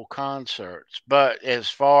cool concerts, but as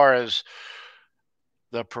far as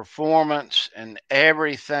the performance and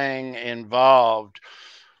everything involved,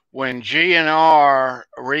 when GNR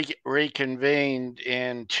reconvened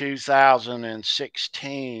in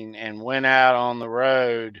 2016 and went out on the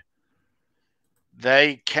road,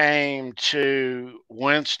 they came to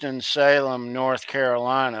Winston-Salem, North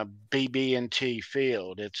Carolina, BB&T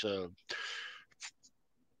Field. It's a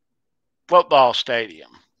football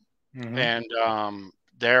stadium. Mm-hmm. And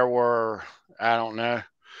there were, I don't know,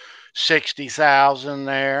 60,000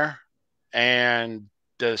 there. And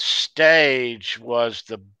the stage was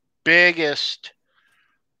the biggest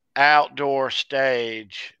outdoor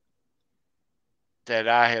stage that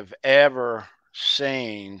I have ever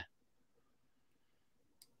seen,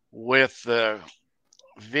 with the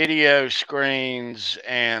video screens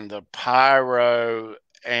and the pyro.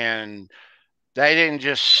 And they didn't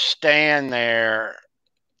just stand there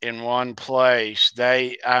in one place.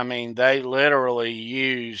 They literally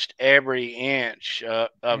used every inch of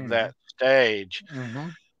that stage. Mm-hmm.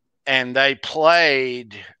 And they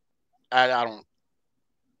played, I don't,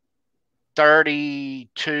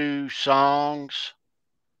 32 songs.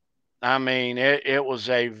 I mean, it was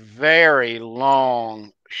a very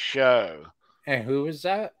long show. And who was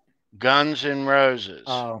that? Guns N' Roses.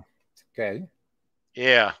 Oh, okay.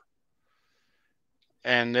 Yeah.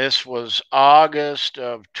 And this was August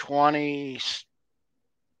of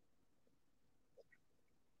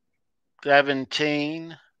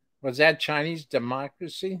 2017. Was that Chinese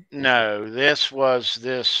Democracy? No, this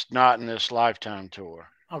Not in This Lifetime tour.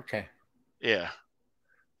 Okay. Yeah.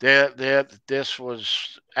 This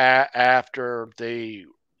was after the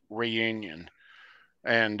reunion.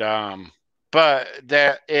 And but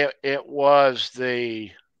it was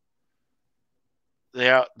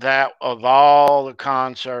that of all the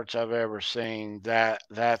concerts I've ever seen,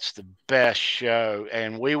 that's the best show.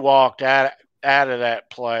 And we walked out of that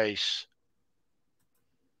place,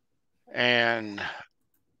 and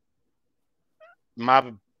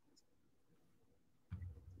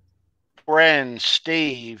friend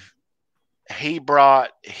Steve, he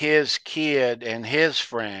brought his kid and his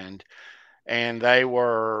friend, and they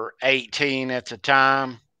were 18 at the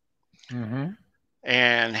time. Mm-hmm.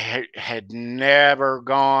 And had never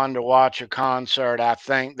gone to watch a concert. I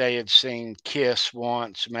think they had seen Kiss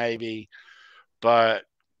once, maybe, but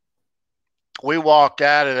we walked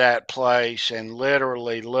out of that place and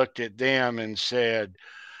literally looked at them and said,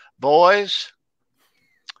 "Boys,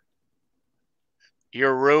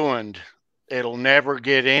 you're ruined. It'll never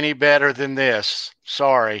get any better than this.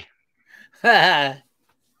 Sorry." Um,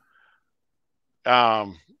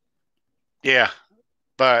 yeah,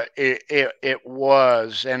 but it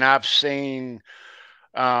was, and I've seen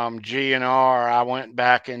GNR. I went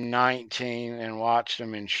back in 19 and watched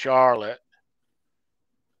them in Charlotte,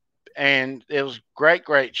 and it was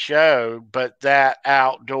great show. But that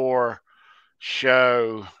outdoor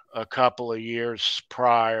show a couple of years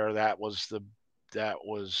prior, that was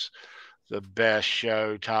the best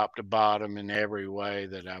show, top to bottom, in every way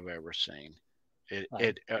that I've ever seen.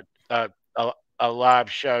 A live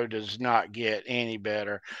show does not get any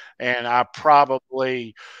better, and I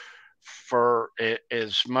probably, for it,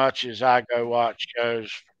 as much as I go watch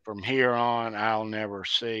shows from here on, I'll never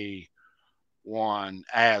see one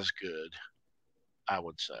as good, I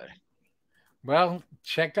would say. Well,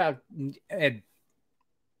 check out it.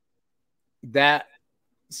 That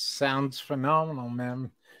sounds phenomenal, man.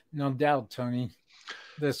 No doubt, Tony.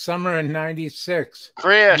 The summer of '96.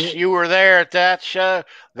 Chris, you were there at that show.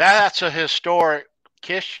 That's a historic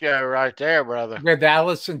Kiss show right there, brother. With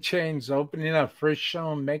Alice in Chains opening up first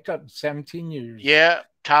show in makeup 17 years. Yeah,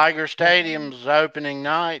 Tiger Stadium's opening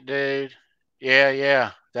night, dude.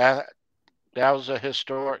 Yeah. That was a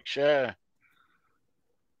historic show.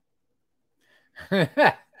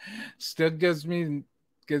 Still gives me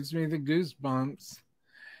the goosebumps.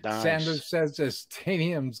 Nice. Sanders says the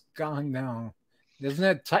stadium's gone now.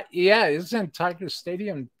 Isn't Tiger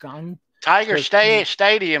Stadium gone? Tiger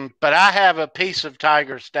Stadium, but I have a piece of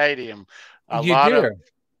Tiger Stadium. A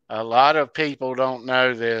lot of people don't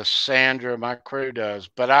know this. Sandra, my crew, does,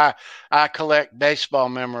 but I collect baseball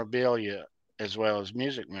memorabilia as well as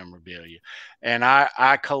music memorabilia, and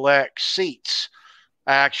I collect seats,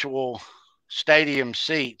 actual stadium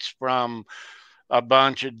seats from a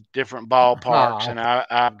bunch of different ballparks, and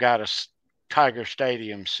I've got a Tiger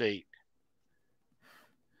Stadium seat.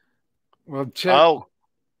 Well, check. Oh,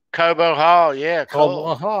 Cobo Hall, yeah, cool.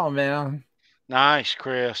 Cobo Hall, man. Nice,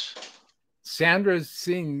 Chris. Sandra's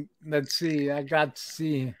seen. Let's see. I got to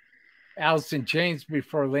see Alice in Chains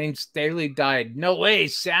before Lane Staley died. No way,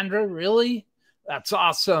 Sandra. Really? That's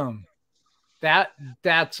awesome.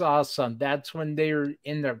 That's awesome. That's when they were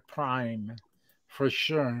in their prime, for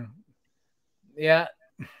sure. Yeah.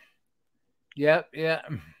 Yep. Yeah.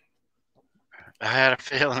 I had a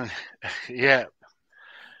feeling. Yeah.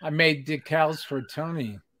 I made decals for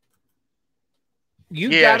Tony.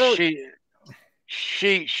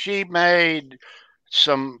 She made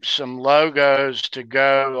some logos to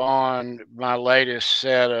go on my latest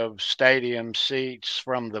set of stadium seats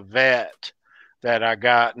from the vet that I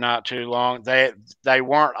got not too long. They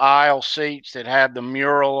weren't aisle seats that had the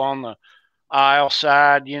mural on the aisle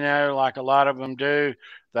side, like a lot of them do.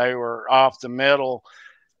 They were off the middle.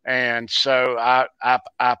 And so I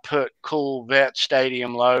put cool vet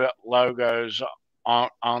stadium logos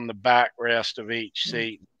on the backrest of each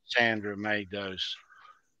seat. Sandra made those.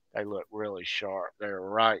 They look really sharp. They're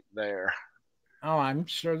right there. Oh, I'm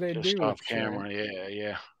sure they do. Just off camera,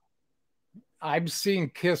 yeah. I've seen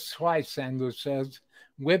Kiss twice, Sandra says.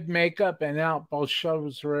 With makeup and out, both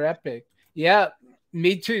shows were epic. Yeah,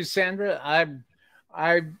 me too, Sandra.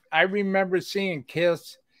 I remember seeing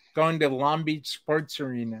Kiss going to Long Beach Sports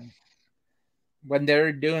Arena when they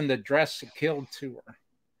were doing the Dress to Kill tour.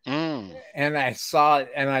 And I saw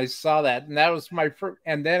it, and that was my first.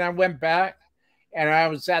 And then I went back, and I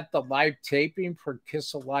was at the live taping for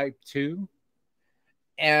Kiss Alive 2.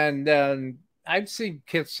 And I've seen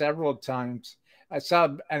Kiss several times.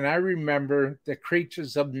 And I remember the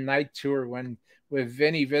Creatures of the Night tour with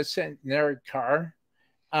Vinnie Vincent and Eric Carr,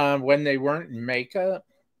 when they weren't in makeup.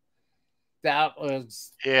 That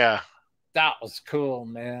was cool,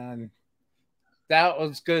 man. That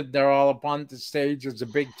was good. They're all up on the stage as a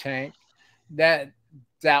big tank. That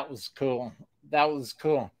was cool. That was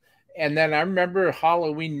cool. And then I remember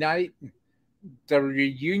Halloween night, the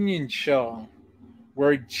reunion show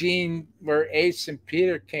where Ace and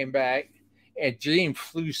Peter came back, and Gene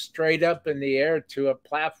flew straight up in the air to a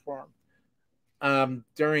platform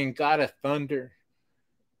during God of Thunder.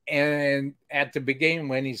 And at the beginning,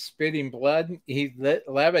 when he's spitting blood, he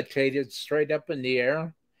levitated straight up in the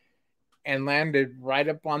air. and landed right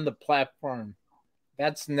up on the platform.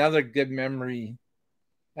 That's another good memory.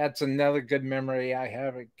 That's another good memory I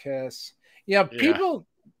have at Kiss. Yeah, Yeah.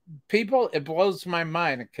 people, it blows my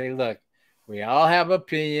mind. Okay, look, we all have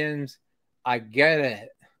opinions. I get it.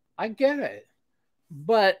 I get it.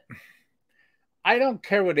 But I don't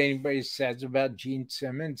care what anybody says about Gene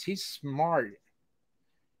Simmons. He's smart.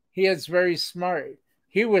 He is very smart.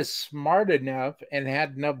 He was smart enough and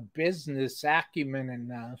had enough business acumen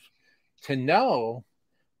enough to know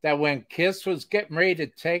that when Kiss was getting ready to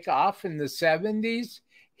take off in the 70s,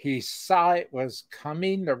 he saw it was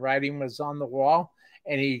coming. The writing was on the wall,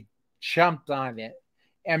 and he jumped on it.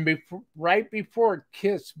 And right before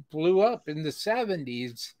Kiss blew up in the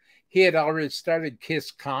 70s, he had already started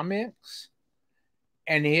Kiss Comics,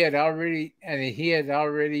 and he had already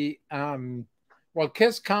well,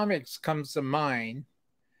 Kiss Comics comes to mind.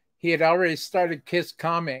 He had already started Kiss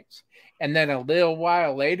Comics, and then a little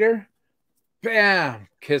while later, bam,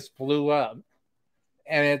 Kiss blew up.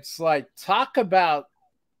 And it's like talk about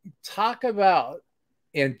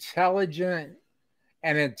intelligent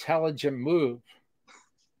and intelligent move,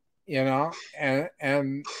 you know,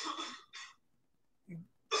 and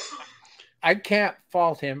I can't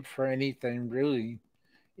fault him for anything really.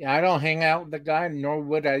 Yeah, I don't hang out with the guy, nor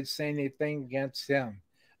would I say anything against him.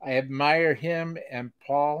 I admire him and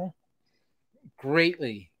Paul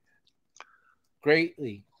greatly,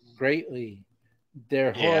 greatly, greatly.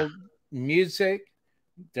 Their Yeah. whole music,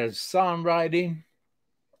 their songwriting,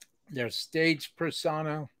 their stage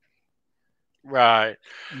persona. Right.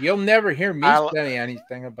 You'll never hear me I say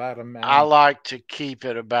anything about them, I man. like to keep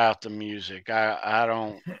it about the music. I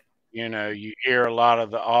don't, you hear a lot of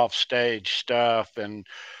the offstage stuff, and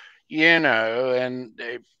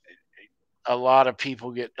a lot of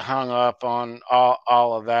people get hung up on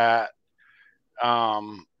all of that.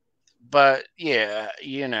 Um, but yeah,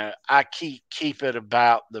 I keep it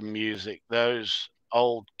about the music. Those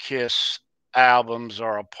old Kiss albums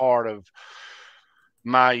are a part of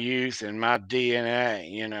my youth and my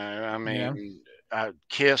DNA. I Yeah. mean,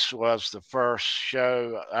 Kiss was the first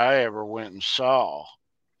show I ever went and saw.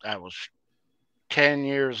 I was 10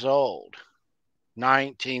 years old,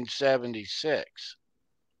 1976.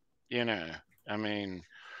 You know, I mean,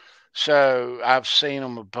 so I've seen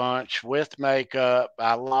them a bunch with makeup.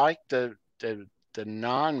 I like the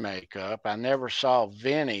non-makeup. I never saw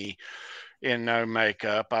Vinny in no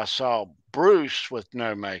makeup. I saw Bruce with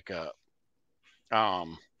no makeup.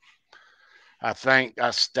 Um, I think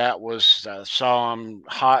that was saw him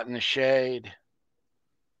hot in the shade.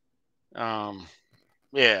 Um,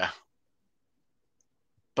 yeah,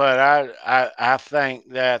 but I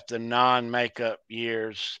think that the non-makeup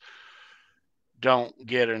years don't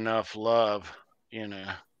get enough love. You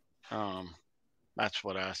know, um, that's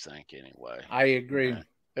what I think anyway. I You know, agree.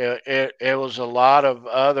 it was a lot of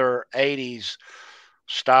other '80s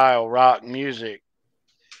style rock music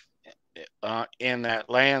in that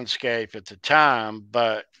landscape at the time,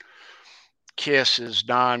 but Kiss's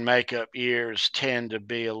non-makeup years tend to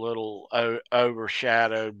be a little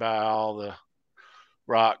overshadowed by all the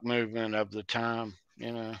rock movement of the time.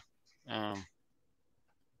 Um,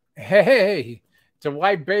 Hey,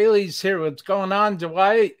 Dwight Bailey's here. What's going on,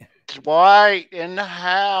 Dwight? Dwight in the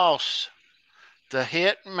house, the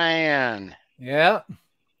hit man. Yeah.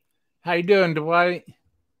 How you doing, Dwight?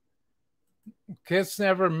 Kiss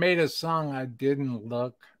never made a song I didn't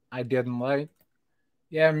like.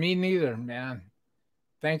 Yeah, me neither, man.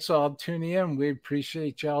 Thanks all tuning in. We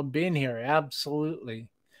appreciate y'all being here. Absolutely.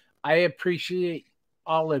 I appreciate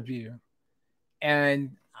all of you.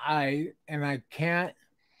 And I can't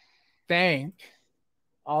thank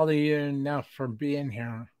all of you enough for being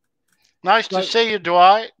here. Nice to But see you,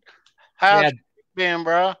 Dwight. How's yeah, you been,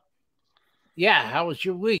 bro? yeah, how was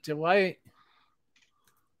your week, Dwight?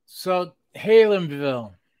 So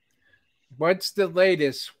Halenville, what's the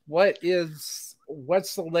latest? What's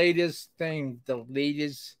the latest thing, the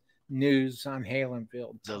latest news on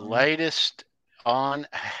Halenville, The Tony? latest on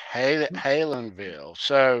Halenville.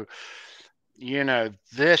 So,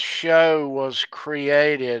 this show was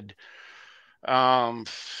created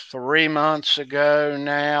 3 months ago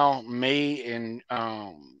now. Me and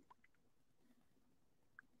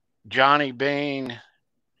Johnny Bean,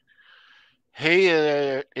 he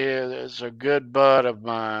is a good bud of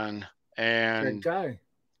mine, Good and guy.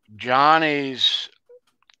 Johnny's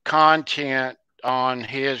content on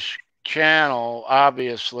his channel,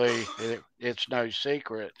 obviously, it's no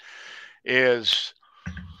secret, is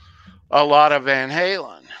a lot of Van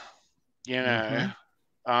Halen, you know.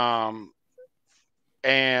 Mm-hmm. Um,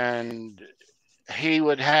 and he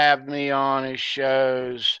would have me on his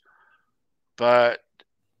shows, but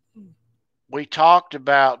we talked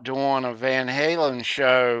about doing a Van Halen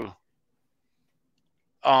show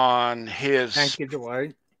on his Thank you,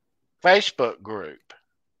 Dwight. Facebook group,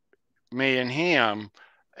 me and him,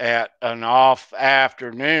 at an off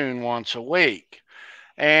afternoon once a week.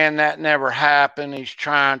 And that never happened. He's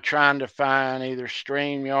trying to find either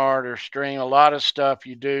StreamYard or Stream. A lot of stuff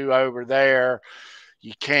you do over there,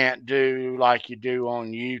 you can't do like you do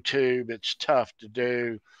on YouTube. It's tough to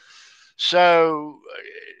do. So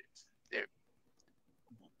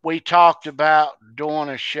we talked about doing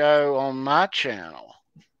a show on my channel.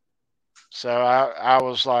 So I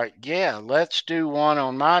was like, yeah, let's do one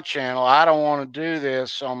on my channel. I don't want to do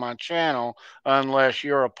this on my channel unless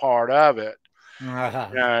you're a part of it.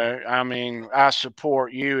 I mean, I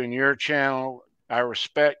support you and your channel. I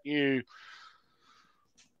respect you.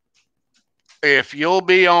 If you'll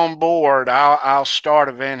be on board, I'll start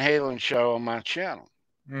a Van Halen show on my channel.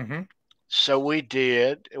 Mm-hmm. So we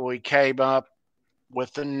did. We came up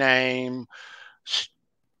with the name.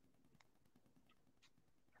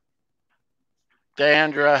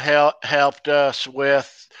 Dandra helped us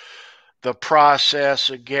with the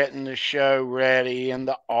process of getting the show ready and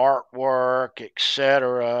the artwork,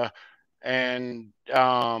 etc. And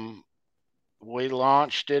we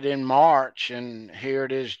launched it in March, and here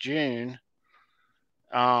it is June.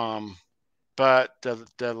 But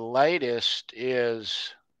the latest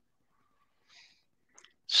is,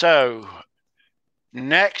 so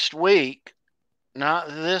next week, not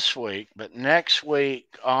this week, but next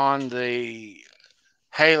week on the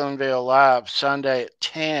HALENVILLE Live Sunday at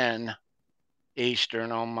 10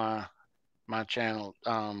 Eastern on my channel.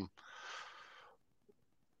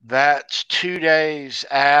 That's 2 days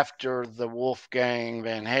after the Wolfgang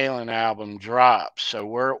Van Halen album drops. So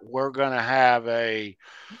we're gonna have a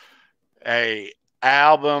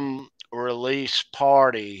album release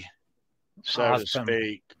party, so to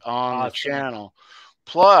speak, on the channel.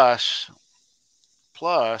 Plus,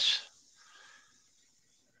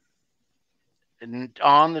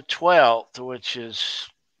 on the 12th, which is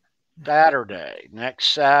Saturday, next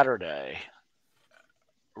Saturday,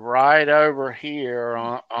 right over here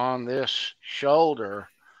on this shoulder,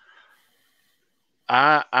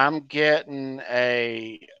 I'm getting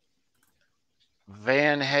a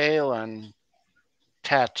Van Halen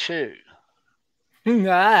tattoo.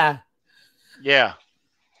 Ah. Yeah.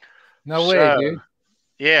 No way, dude.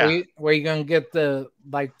 Yeah. Where you gonna get the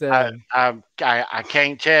I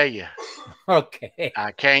can't tell you. Okay.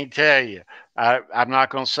 I can't tell you. I'm not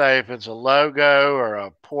going to say if it's a logo or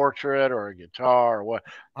a portrait or a guitar or what.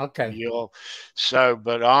 Okay.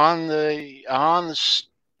 But on the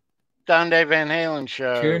Sunday Van Halen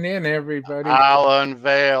show, tune in, everybody. I'll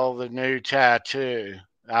unveil the new tattoo.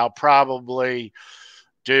 I'll probably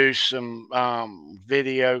do some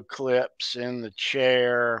video clips in the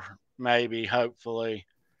chair, maybe, hopefully,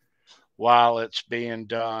 while it's being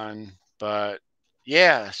done. But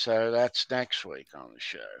yeah, so that's next week on the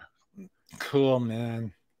show. Cool,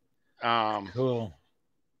 man. Cool.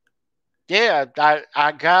 Yeah,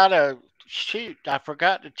 I gotta shoot. I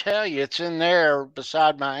forgot to tell you, it's in there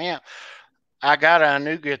beside my amp. I got a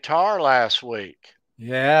new guitar last week.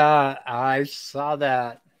 Yeah, I saw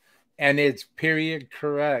that. And it's period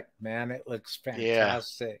correct, man. It looks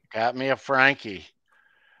fantastic. Yeah, got me a Frankie.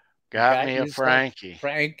 Got me a Frankie.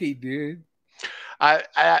 Frankie, dude.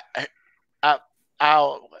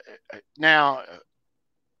 I'll now.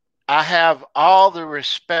 I have all the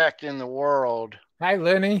respect in the world. Hi,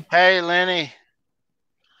 Lenny. Hey, Lenny.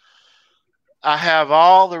 I have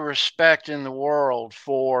all the respect in the world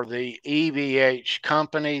for the EVH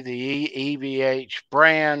company, the EVH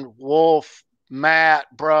brand, Wolf,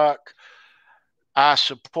 Matt, Bruck. I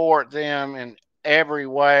support them in every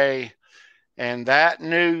way. And that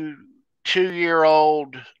new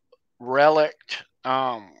 2-year-old relict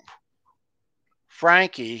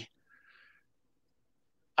Frankie,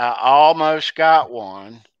 I almost got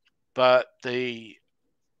one, but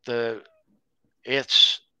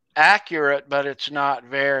it's accurate, but it's not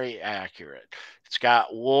very accurate. It's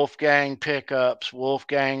got Wolfgang pickups,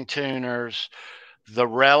 Wolfgang tuners. The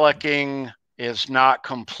relicking is not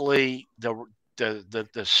complete. The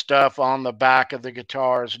stuff on the back of the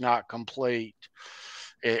guitar is not complete.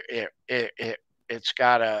 It's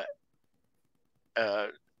got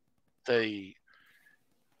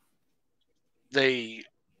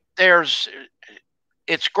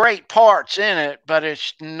it's great parts in it, but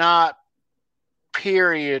it's not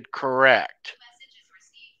period correct.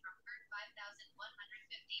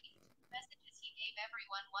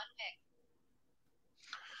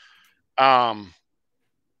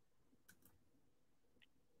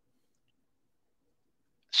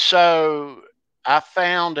 So I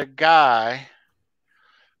found a guy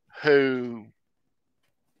who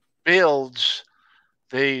builds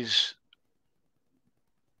these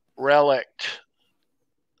relict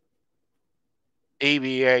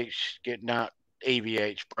EVH, get not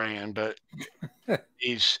EVH brand, but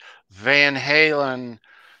these Van Halen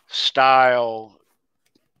style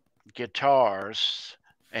guitars,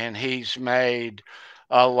 and he's made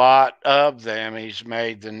a lot of them. He's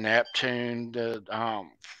made the Neptune, the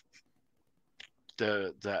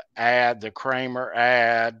Kramer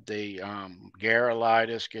ad, the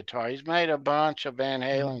Garolitis guitar. He's made a bunch of Van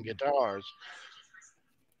Halen guitars,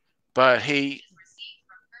 but he.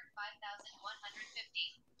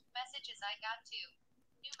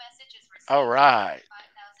 All right.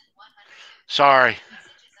 Sorry.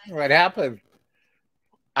 What happened?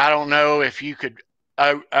 I don't know if you could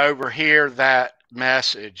overhear that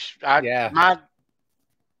message. Yeah. My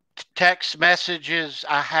text messages,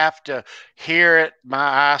 I have to hear it.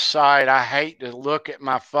 My eyesight. I hate to look at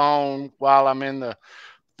my phone while I'm in the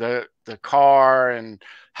car and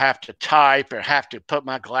have to type or have to put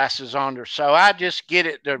my glasses on. So I just get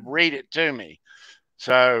it to read it to me.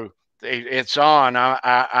 So it's on.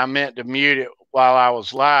 I meant to mute it while I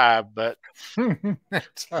was live, but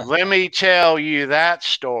let me tell you that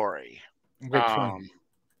story. Which one?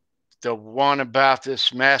 The one about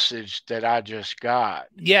this message that I just got.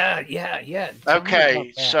 Yeah.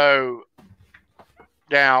 Okay, so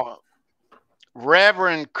now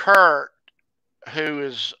Reverend Kurt, who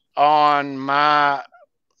is on my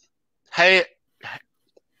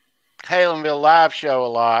HALENVILLE live show a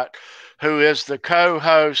lot, who is the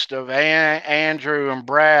co-host of Andrew and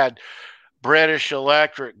Brad British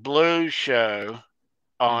Electric Blues show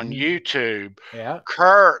on YouTube. Yeah.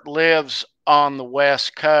 Kurt lives on the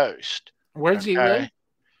West Coast. Where's he live?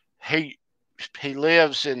 He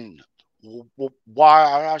lives in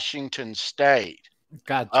Washington State.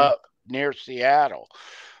 Gotcha. Up near Seattle.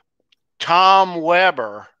 Tom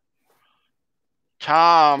Weber.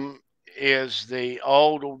 Tom is the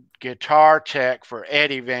old guitar tech for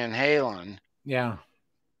Eddie Van Halen. Yeah.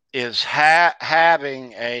 Is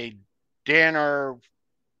having a dinner,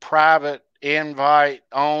 private invite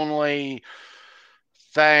only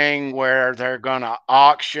thing where they're going to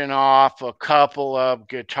auction off a couple of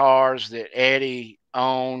guitars that Eddie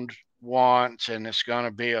owned once, and it's going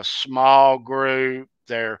to be a small group.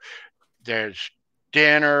 There's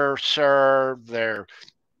dinner served. They're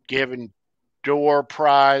giving door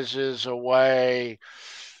prizes away,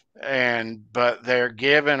 but they're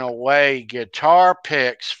giving away guitar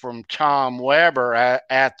picks from Tom Weber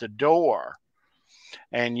at the door.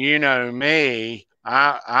 And you know me,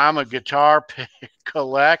 I'm a guitar pick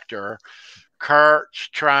collector. Kurt's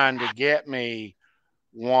trying to get me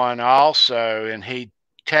one also, and he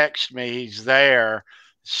texted me he's there,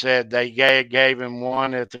 said they gave him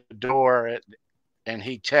one at the door, and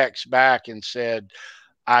he texted back and said,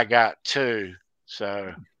 I got two.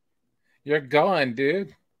 So you're going,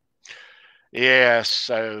 dude. Yeah,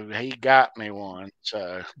 so he got me one.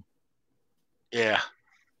 So yeah.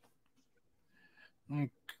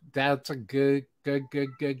 That's a good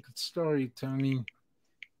story, Tony.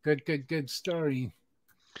 Good story.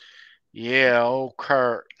 Yeah, old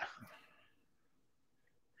Kurt.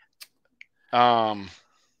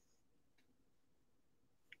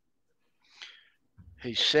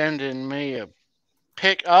 He's sending me a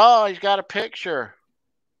pic. Oh, he's got a picture.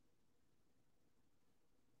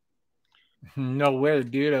 Nowhere,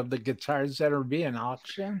 dude, of the guitars that are being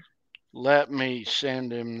auctioned. Let me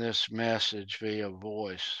send him this message via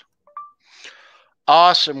voice.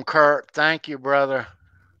 Awesome, Kurt. Thank you, brother.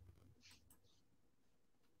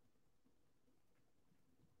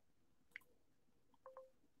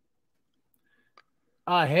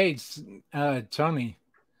 Hey, Tony.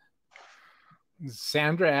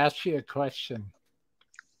 Sandra asked you a question.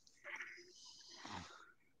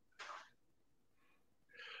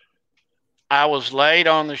 I was late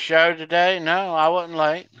on the show today. No, I wasn't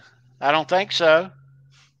late. I don't think so.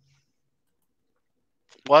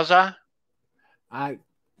 Was I? I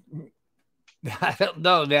don't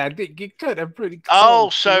know, man. I think you could have pretty close. Oh,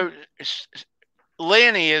 so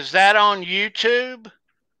Lenny, is that on YouTube?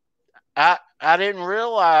 I didn't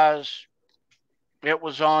realize it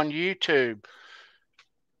was on YouTube.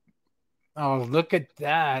 Oh, look at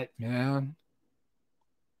that, man.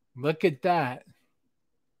 Look at that.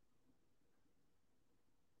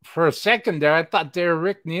 For a second there, I thought they were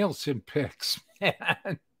Rick Nielsen picks,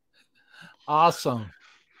 man. Awesome.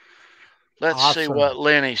 Let's see what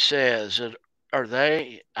Lenny says. Are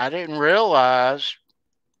they? I didn't realize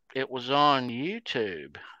it was on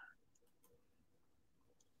YouTube.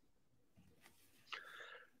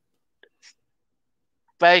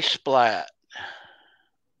 face splat.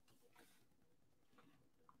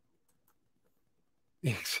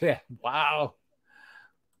 Yeah, wow.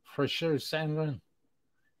 For sure, Sandra.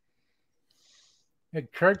 Hey,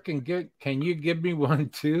 Kurt, can you give me one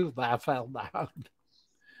too? Laugh out loud.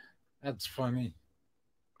 That's funny.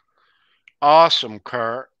 Awesome,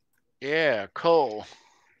 Kurt. Yeah, cool.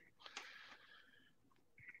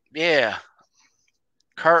 Yeah,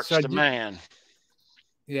 Kurt's So, the man.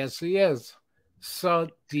 yes, he is. So,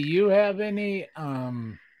 do you have any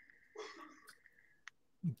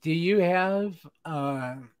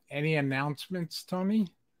announcements, Tony,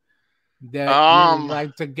 that you would Um,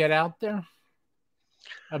 like to get out there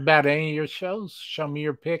about any of your shows? Show me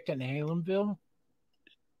your pick in Halenville.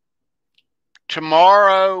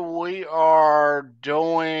 Tomorrow we are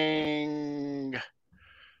doing.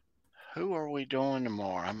 Who are we doing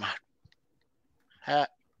tomorrow? I'm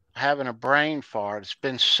having a brain fart. It's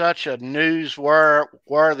been such a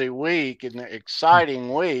newsworthy week and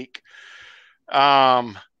exciting week.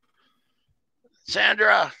 Sandra,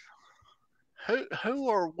 who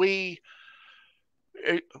are we?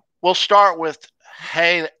 We'll start with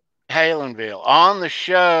Halenville. On the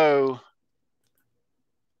show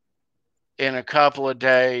in a couple of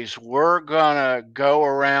days, we're gonna go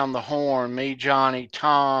around the horn. Me, Johnny,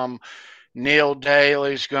 Tom, Neil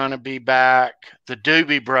Daly's gonna be back. The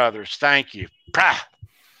Doobie Brothers. Thank you.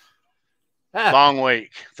 Long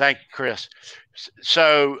week. Thank you, Chris.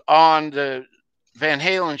 So on the Van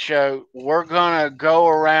Halen show, we're gonna go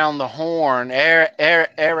around the horn.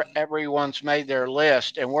 Everyone's made their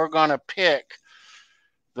list, and we're gonna pick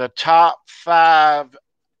the top 5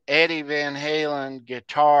 Eddie Van Halen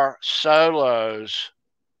guitar solos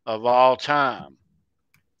of all time.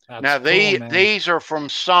 That's Now cool, these are from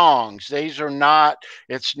songs. These are not.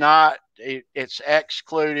 It's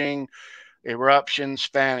excluding Eruption,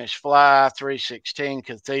 Spanish Fly, 316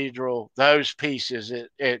 Cathedral. Those pieces.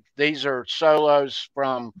 These are solos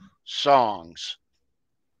from songs.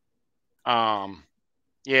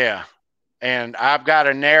 Yeah, and I've got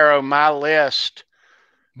to narrow my list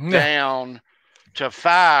down to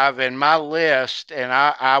 5 in my list, and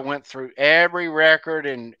I went through every record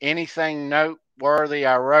and anything noteworthy.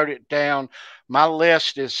 I wrote it down. My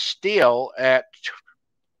list is still at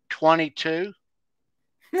 22.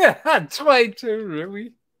 Yeah, 22,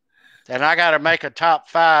 really? And I got to make a top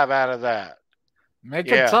 5 out of that.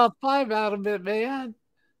 Make a top 5 out of it, man.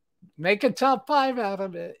 Make a top 5 out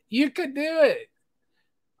of it. You could do it.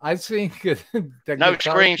 I think no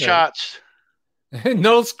screenshots.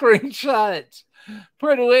 No screenshots.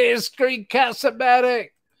 Put away a screencast-o-matic.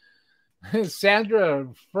 Sandra,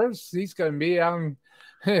 first he's going to be on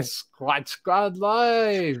Squat Squad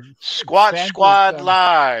Live. Squat Squad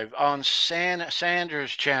Live on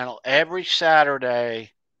Sandra's channel every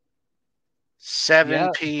Saturday,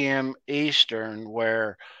 7 p.m. Eastern,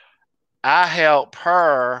 where I help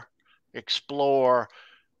her explore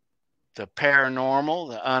the paranormal,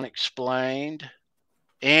 the unexplained,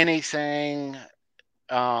 anything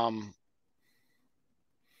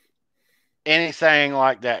anything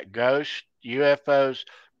like that. Ghosts, UFOs,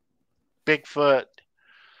 Bigfoot.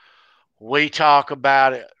 We talk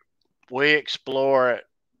about it. We explore it.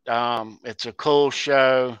 It's a cool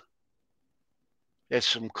show. It's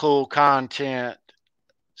some cool content.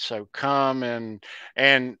 So come and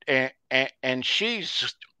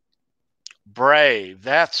she's brave.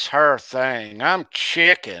 That's her thing. I'm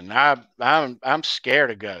chicken. I'm scared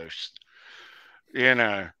of ghosts. You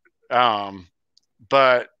know.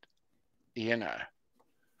 But you know,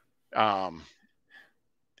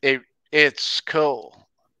 it's cool.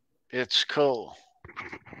 It's cool.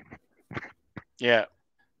 Yeah.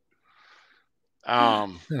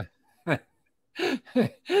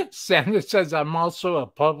 Sandra says I'm also a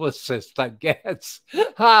publicist, I guess.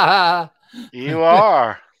 You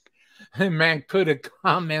are. Mancuda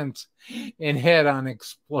comments in head on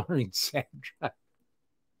exploring Sandra.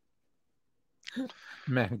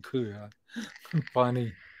 Mancuda.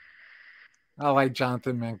 Funny. I like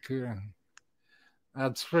Jonathan Mancuda.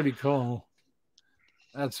 That's pretty cool.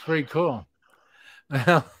 That's pretty cool.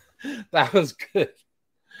 Well, that was good.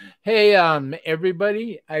 Hey,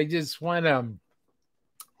 everybody, I just want to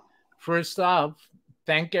first off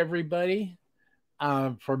thank everybody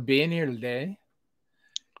for being here today.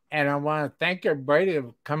 And I want to thank everybody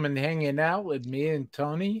for coming and hanging out with me and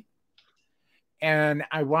Tony. And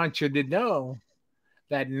I want you to know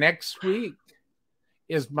that next week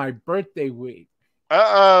is my birthday week.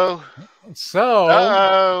 Uh-oh.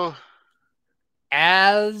 So,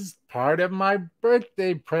 as part of my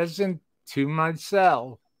birthday present to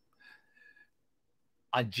myself,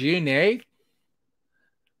 on June 8th,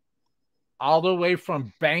 all the way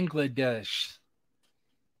from Bangladesh.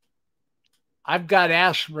 I've got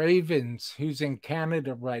Ash Ravens, who's in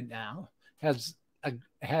Canada right now,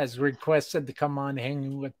 has requested to come on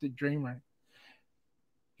Hanging with the Dreamer.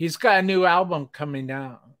 He's got a new album coming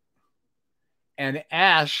out. And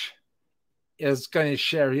Ash is going to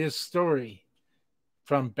share his story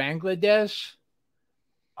from Bangladesh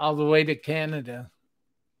all the way to Canada.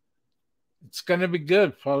 It's going to be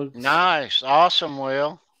good, folks. Nice. Awesome,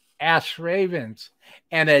 Will. Ash Ravens.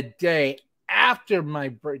 And a day after my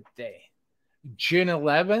birthday, June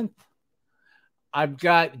 11th, I've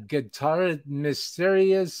got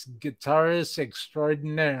mysterious guitarist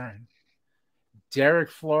extraordinaire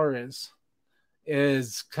Derek Flores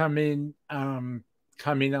is coming on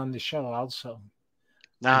the show also.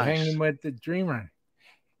 Nice. Hanging with the Dreamer.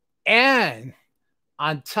 And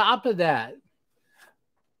on top of that,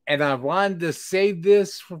 and I wanted to save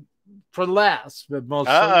this for last, but most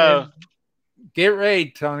certainly, get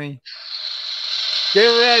ready, Tony. Get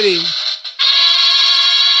ready.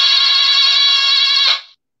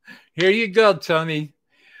 Here you go, Tony.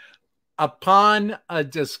 Upon a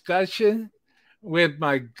discussion with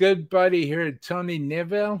my good buddy here, Tony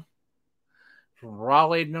Neville, from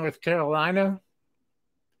Raleigh, North Carolina,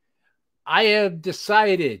 I have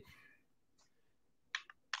decided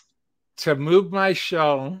to move my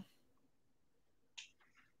show,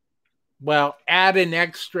 well, add an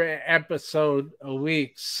extra episode a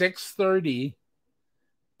week, 6:30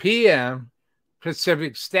 p.m.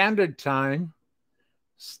 Pacific Standard Time,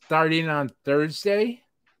 starting on Thursday.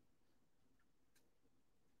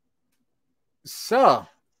 So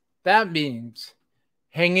that means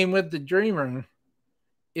Hanging with the Dreamer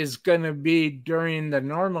is going to be during the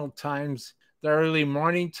normal times, the early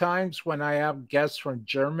morning times when I have guests from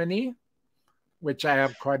Germany, which I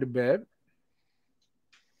have quite a bit.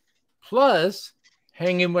 Plus,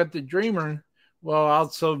 Hanging with the Dreamer will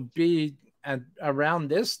also be around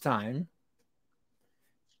this time.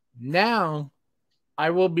 Now,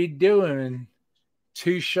 I will be doing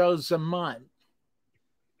 2 shows a month.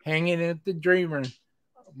 Hanging with the Dreamer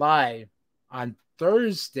live on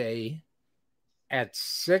Thursday at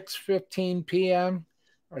 6:15 p.m.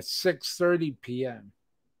 or 6:30 p.m.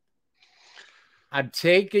 I'm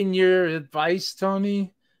taking your advice,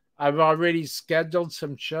 Tony. I've already scheduled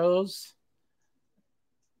some shows.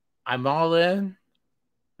 I'm all in.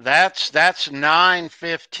 That's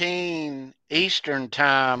 9:15 Eastern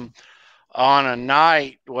time on a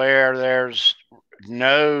night where there's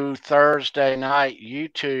no Thursday night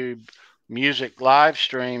YouTube music live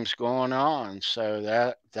streams going on. So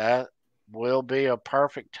that will be a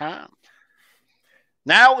perfect time.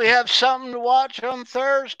 Now we have something to watch on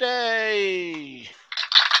Thursday.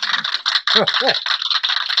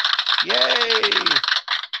 Yay.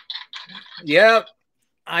 Yep.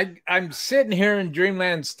 I'm sitting here in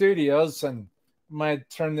Dreamland Studios, and I might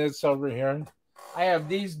turn this over here. I have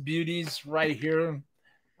these beauties right here.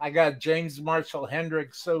 I got James Marshall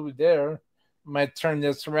Hendricks over there. I might turn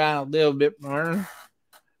this around a little bit more.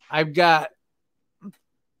 I've got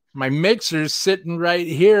my mixers sitting right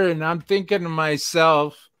here, and I'm thinking to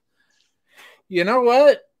myself, you know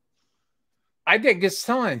what? I think it's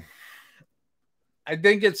time.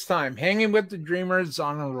 Hanging with the Dreamer is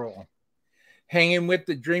on a roll. Hanging with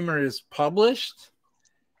the Dreamer is published.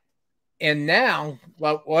 And now,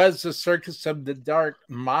 what was the Circus of the Dark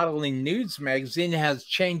modeling news magazine has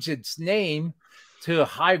changed its name to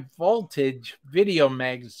High Voltage Video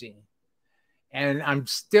Magazine. And I'm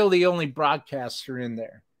still the only broadcaster in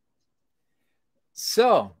there.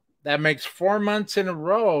 So that makes 4 months in a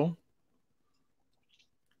row.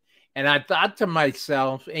 And I thought to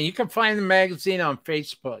myself, and you can find the magazine on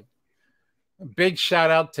Facebook. A big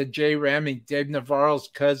shout out to Jay Remy, Dave Navarro's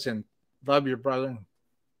cousin. Love you, brother.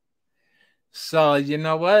 So you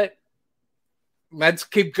know what? Let's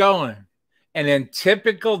keep going. And in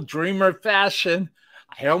typical Dreamer fashion,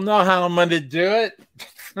 I don't know how I'm going to do it.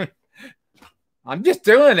 I'm just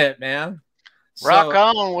doing it, man. Rock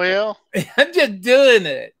on, Will. I'm just doing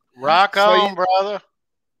it. Rock on, brother.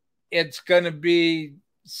 It's going to be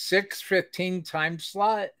 6:15 time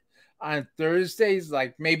slot on Thursdays,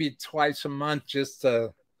 like maybe twice a month, just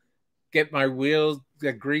to get my wheels,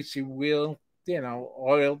 the greasy wheel,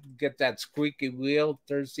 oil, get that squeaky wheel,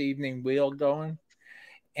 Thursday evening wheel going.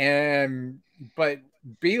 But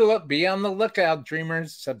be on the lookout,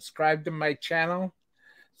 Dreamers. Subscribe to my channel.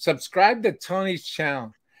 Subscribe to Tony's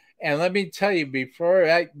channel. And let me tell you, before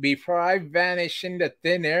I vanish into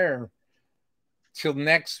thin air till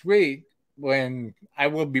next week, when I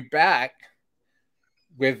will be back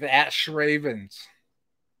with Ash Ravens,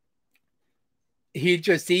 he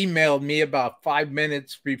just emailed me about 5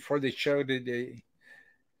 minutes before the show today.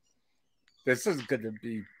 This is going to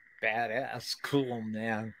be badass cool,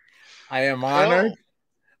 man. I am honored. Cool.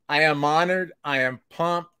 I am honored. I am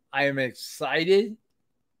pumped. I am excited.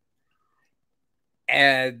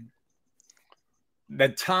 And the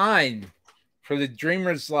time for the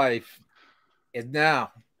dreamer's life is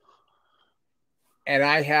now. And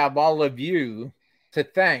I have all of you to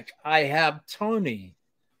thank. I have Tony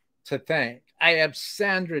to thank. I have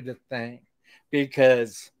Sandra to thank,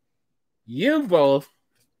 because you both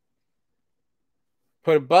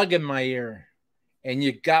put a bug in my ear and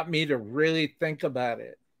you got me to really think about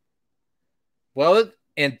it. Well,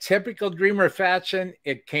 in typical dreamer fashion,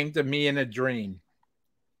 it came to me in a dream.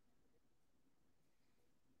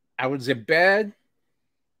 I was in bed.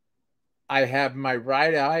 I had my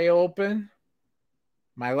right eye open.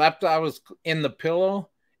 My left eye was in the pillow,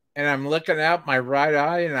 and I'm looking out my right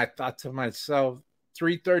eye, and I thought to myself,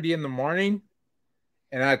 3:30 in the morning,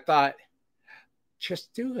 and I thought,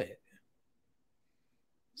 just do it.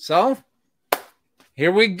 So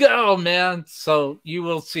here we go, man. So you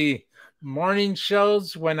will see morning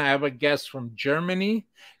shows when I have a guest from Germany.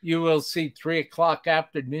 You will see 3 o'clock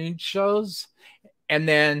afternoon shows. And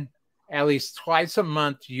then at least twice a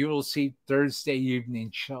month, you will see Thursday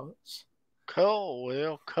evening shows. Cool,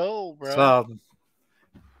 Will. Cool, bro. So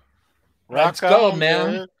let's Rock go, on,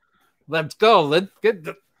 man. dude. Let's go. Let's get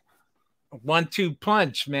the 1-2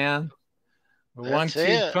 punch, man. That's 1-2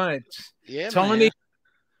 it. punch. Yeah, Tony, man.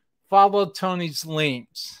 follow Tony's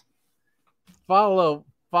links. Follow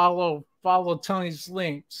Tony's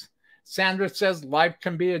links. Sandra says life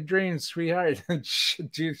can be a dream, sweetheart.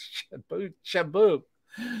 Shaboop.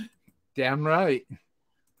 Damn right.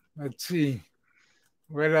 Let's see.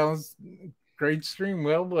 What else? Great stream.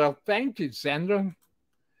 Well, thank you, Sandra.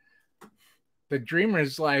 The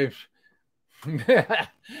dreamer's life.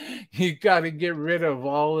 You got to get rid of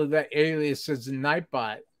all of the aliases in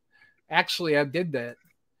Nightbot. Actually, I did that.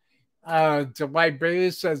 Dwight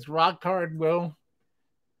Bailey says, rock hard, Will.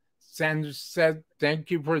 Sandra said,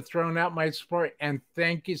 thank you for throwing out my support. And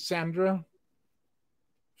thank you, Sandra,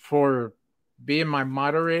 for being my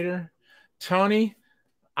moderator. Tony,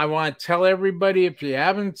 I want to tell everybody, if you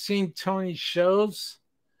haven't seen Tony's shows,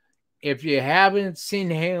 if you haven't seen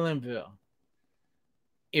HALENVILLE,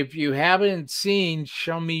 if you haven't seen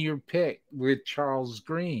Show Me Your Pick with Charles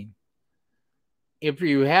Green, if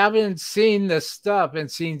you haven't seen the stuff and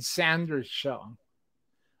seen Sandra's show,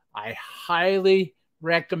 I highly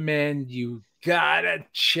recommend you gotta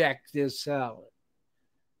check this out,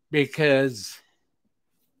 because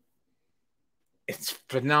it's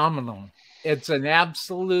phenomenal. It's an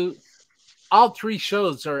absolute, all three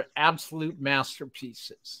shows are absolute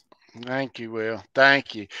masterpieces. Thank you, Will.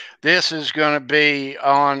 Thank you. This is going to be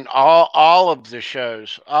on all of the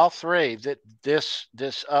shows, all three. That this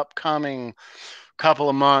upcoming couple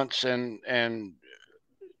of months and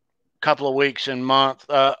couple of weeks and month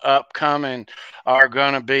upcoming are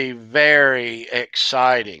going to be very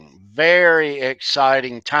exciting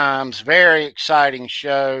times, very exciting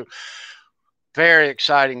show, very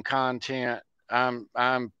exciting content.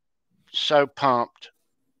 I'm so pumped.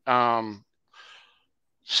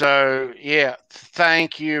 So yeah,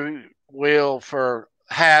 thank you, Will, for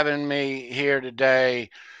having me here today.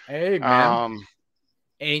 Hey, man.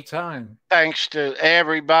 Anytime. Thanks to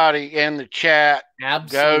everybody in the chat.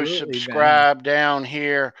 Absolutely, go subscribe, man, down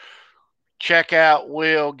here. Check out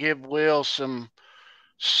Will. Give Will some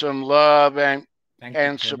love and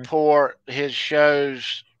support. His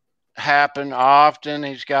shows happen often.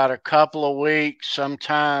 He's got a couple of weeks.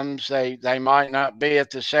 Sometimes they might not be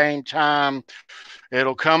at the same time.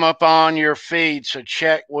 It'll come up on your feed, so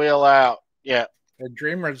check Will out. Yeah. The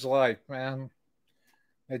dreamer's life, man.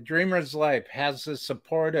 The dreamer's life has the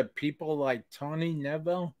support of people like Tony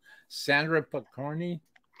Neville, Sandra Picorni,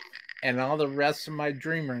 and all the rest of my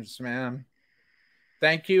dreamers, man.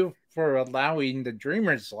 Thank you for allowing the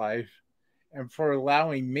dreamer's life and for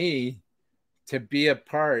allowing me to be a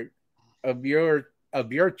part of your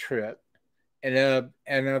trip and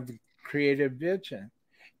of creative vision.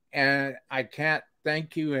 And I can't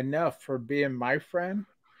thank you enough for being my friend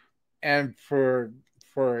and for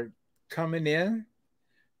coming in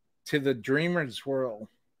to the dreamer's world,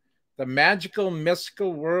 the magical,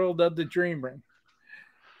 mystical world of the dreamer.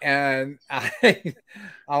 And I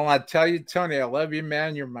want to tell you, Tony, I love you,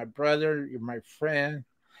 man. You're my brother. You're my friend.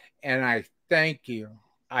 And I thank you.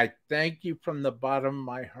 I thank you from the bottom of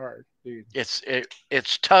my heart, dude.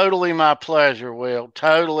 It's totally my pleasure, Will.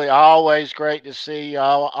 Totally. Always great to see you.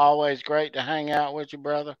 Always great to hang out with you,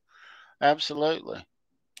 brother. Absolutely.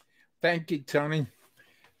 Thank you, Tony.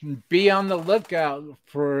 Be on the lookout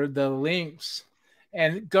for the links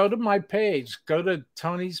and go to my page. Go to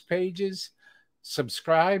Tony's pages,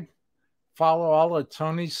 subscribe, follow all of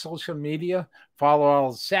Tony's social media, follow all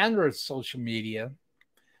of Sandra's social media,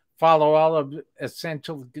 follow all of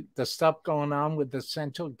the stuff going on with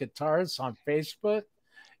Essential Guitarists on Facebook,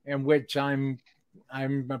 in which I'm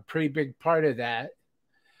a pretty big part of that.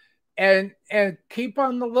 And keep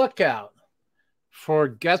on the lookout for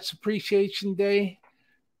Guest Appreciation Day,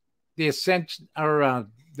 the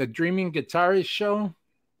Dreaming Guitarist Show.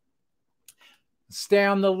 Stay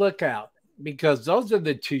on the lookout, because those are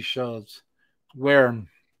the two shows where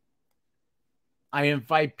I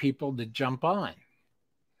invite people to jump on.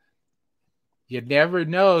 You never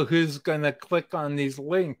know who's going to click on these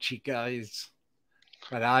links, you guys.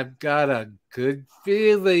 But I've got a good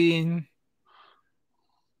feeling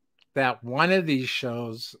that one of these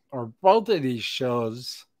shows, or both of these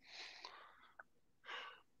shows,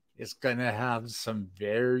 is going to have some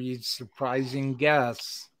very surprising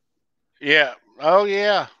guests. Yeah. Oh,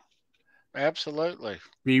 yeah. Absolutely.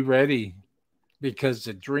 Be ready, because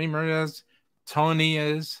the Dreamer is, Tony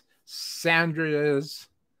is, Sandra is.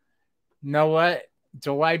 You know what?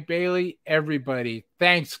 Dwight Bailey, everybody.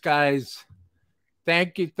 Thanks, guys.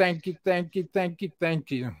 Thank you, thank you, thank you, thank you,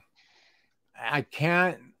 thank you. I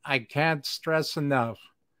can't stress enough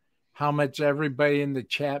how much everybody in the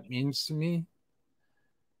chat means to me.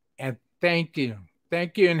 And thank you.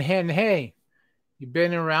 Thank you. And hey, you've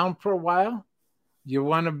been around for a while? You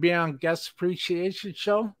want to be on Guest Appreciation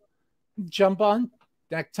Show? Jump on.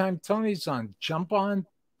 Next time Tony's on, jump on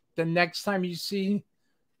the next time you see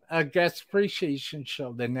a Guest Appreciation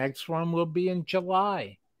Show. The next one will be in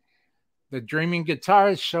July. The Dreaming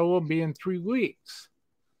Guitarist Show will be in 3 weeks.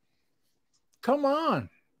 Come on.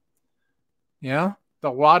 Yeah,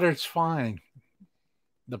 the water's fine.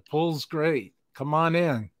 The pool's great. Come on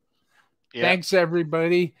in. Yep. Thanks,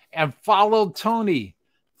 everybody. And follow Tony.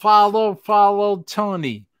 Follow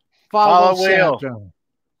Tony. Follow Sandra. Will.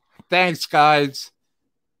 Thanks, guys.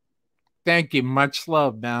 Thank you. Much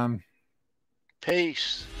love, man.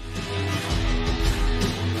 Peace.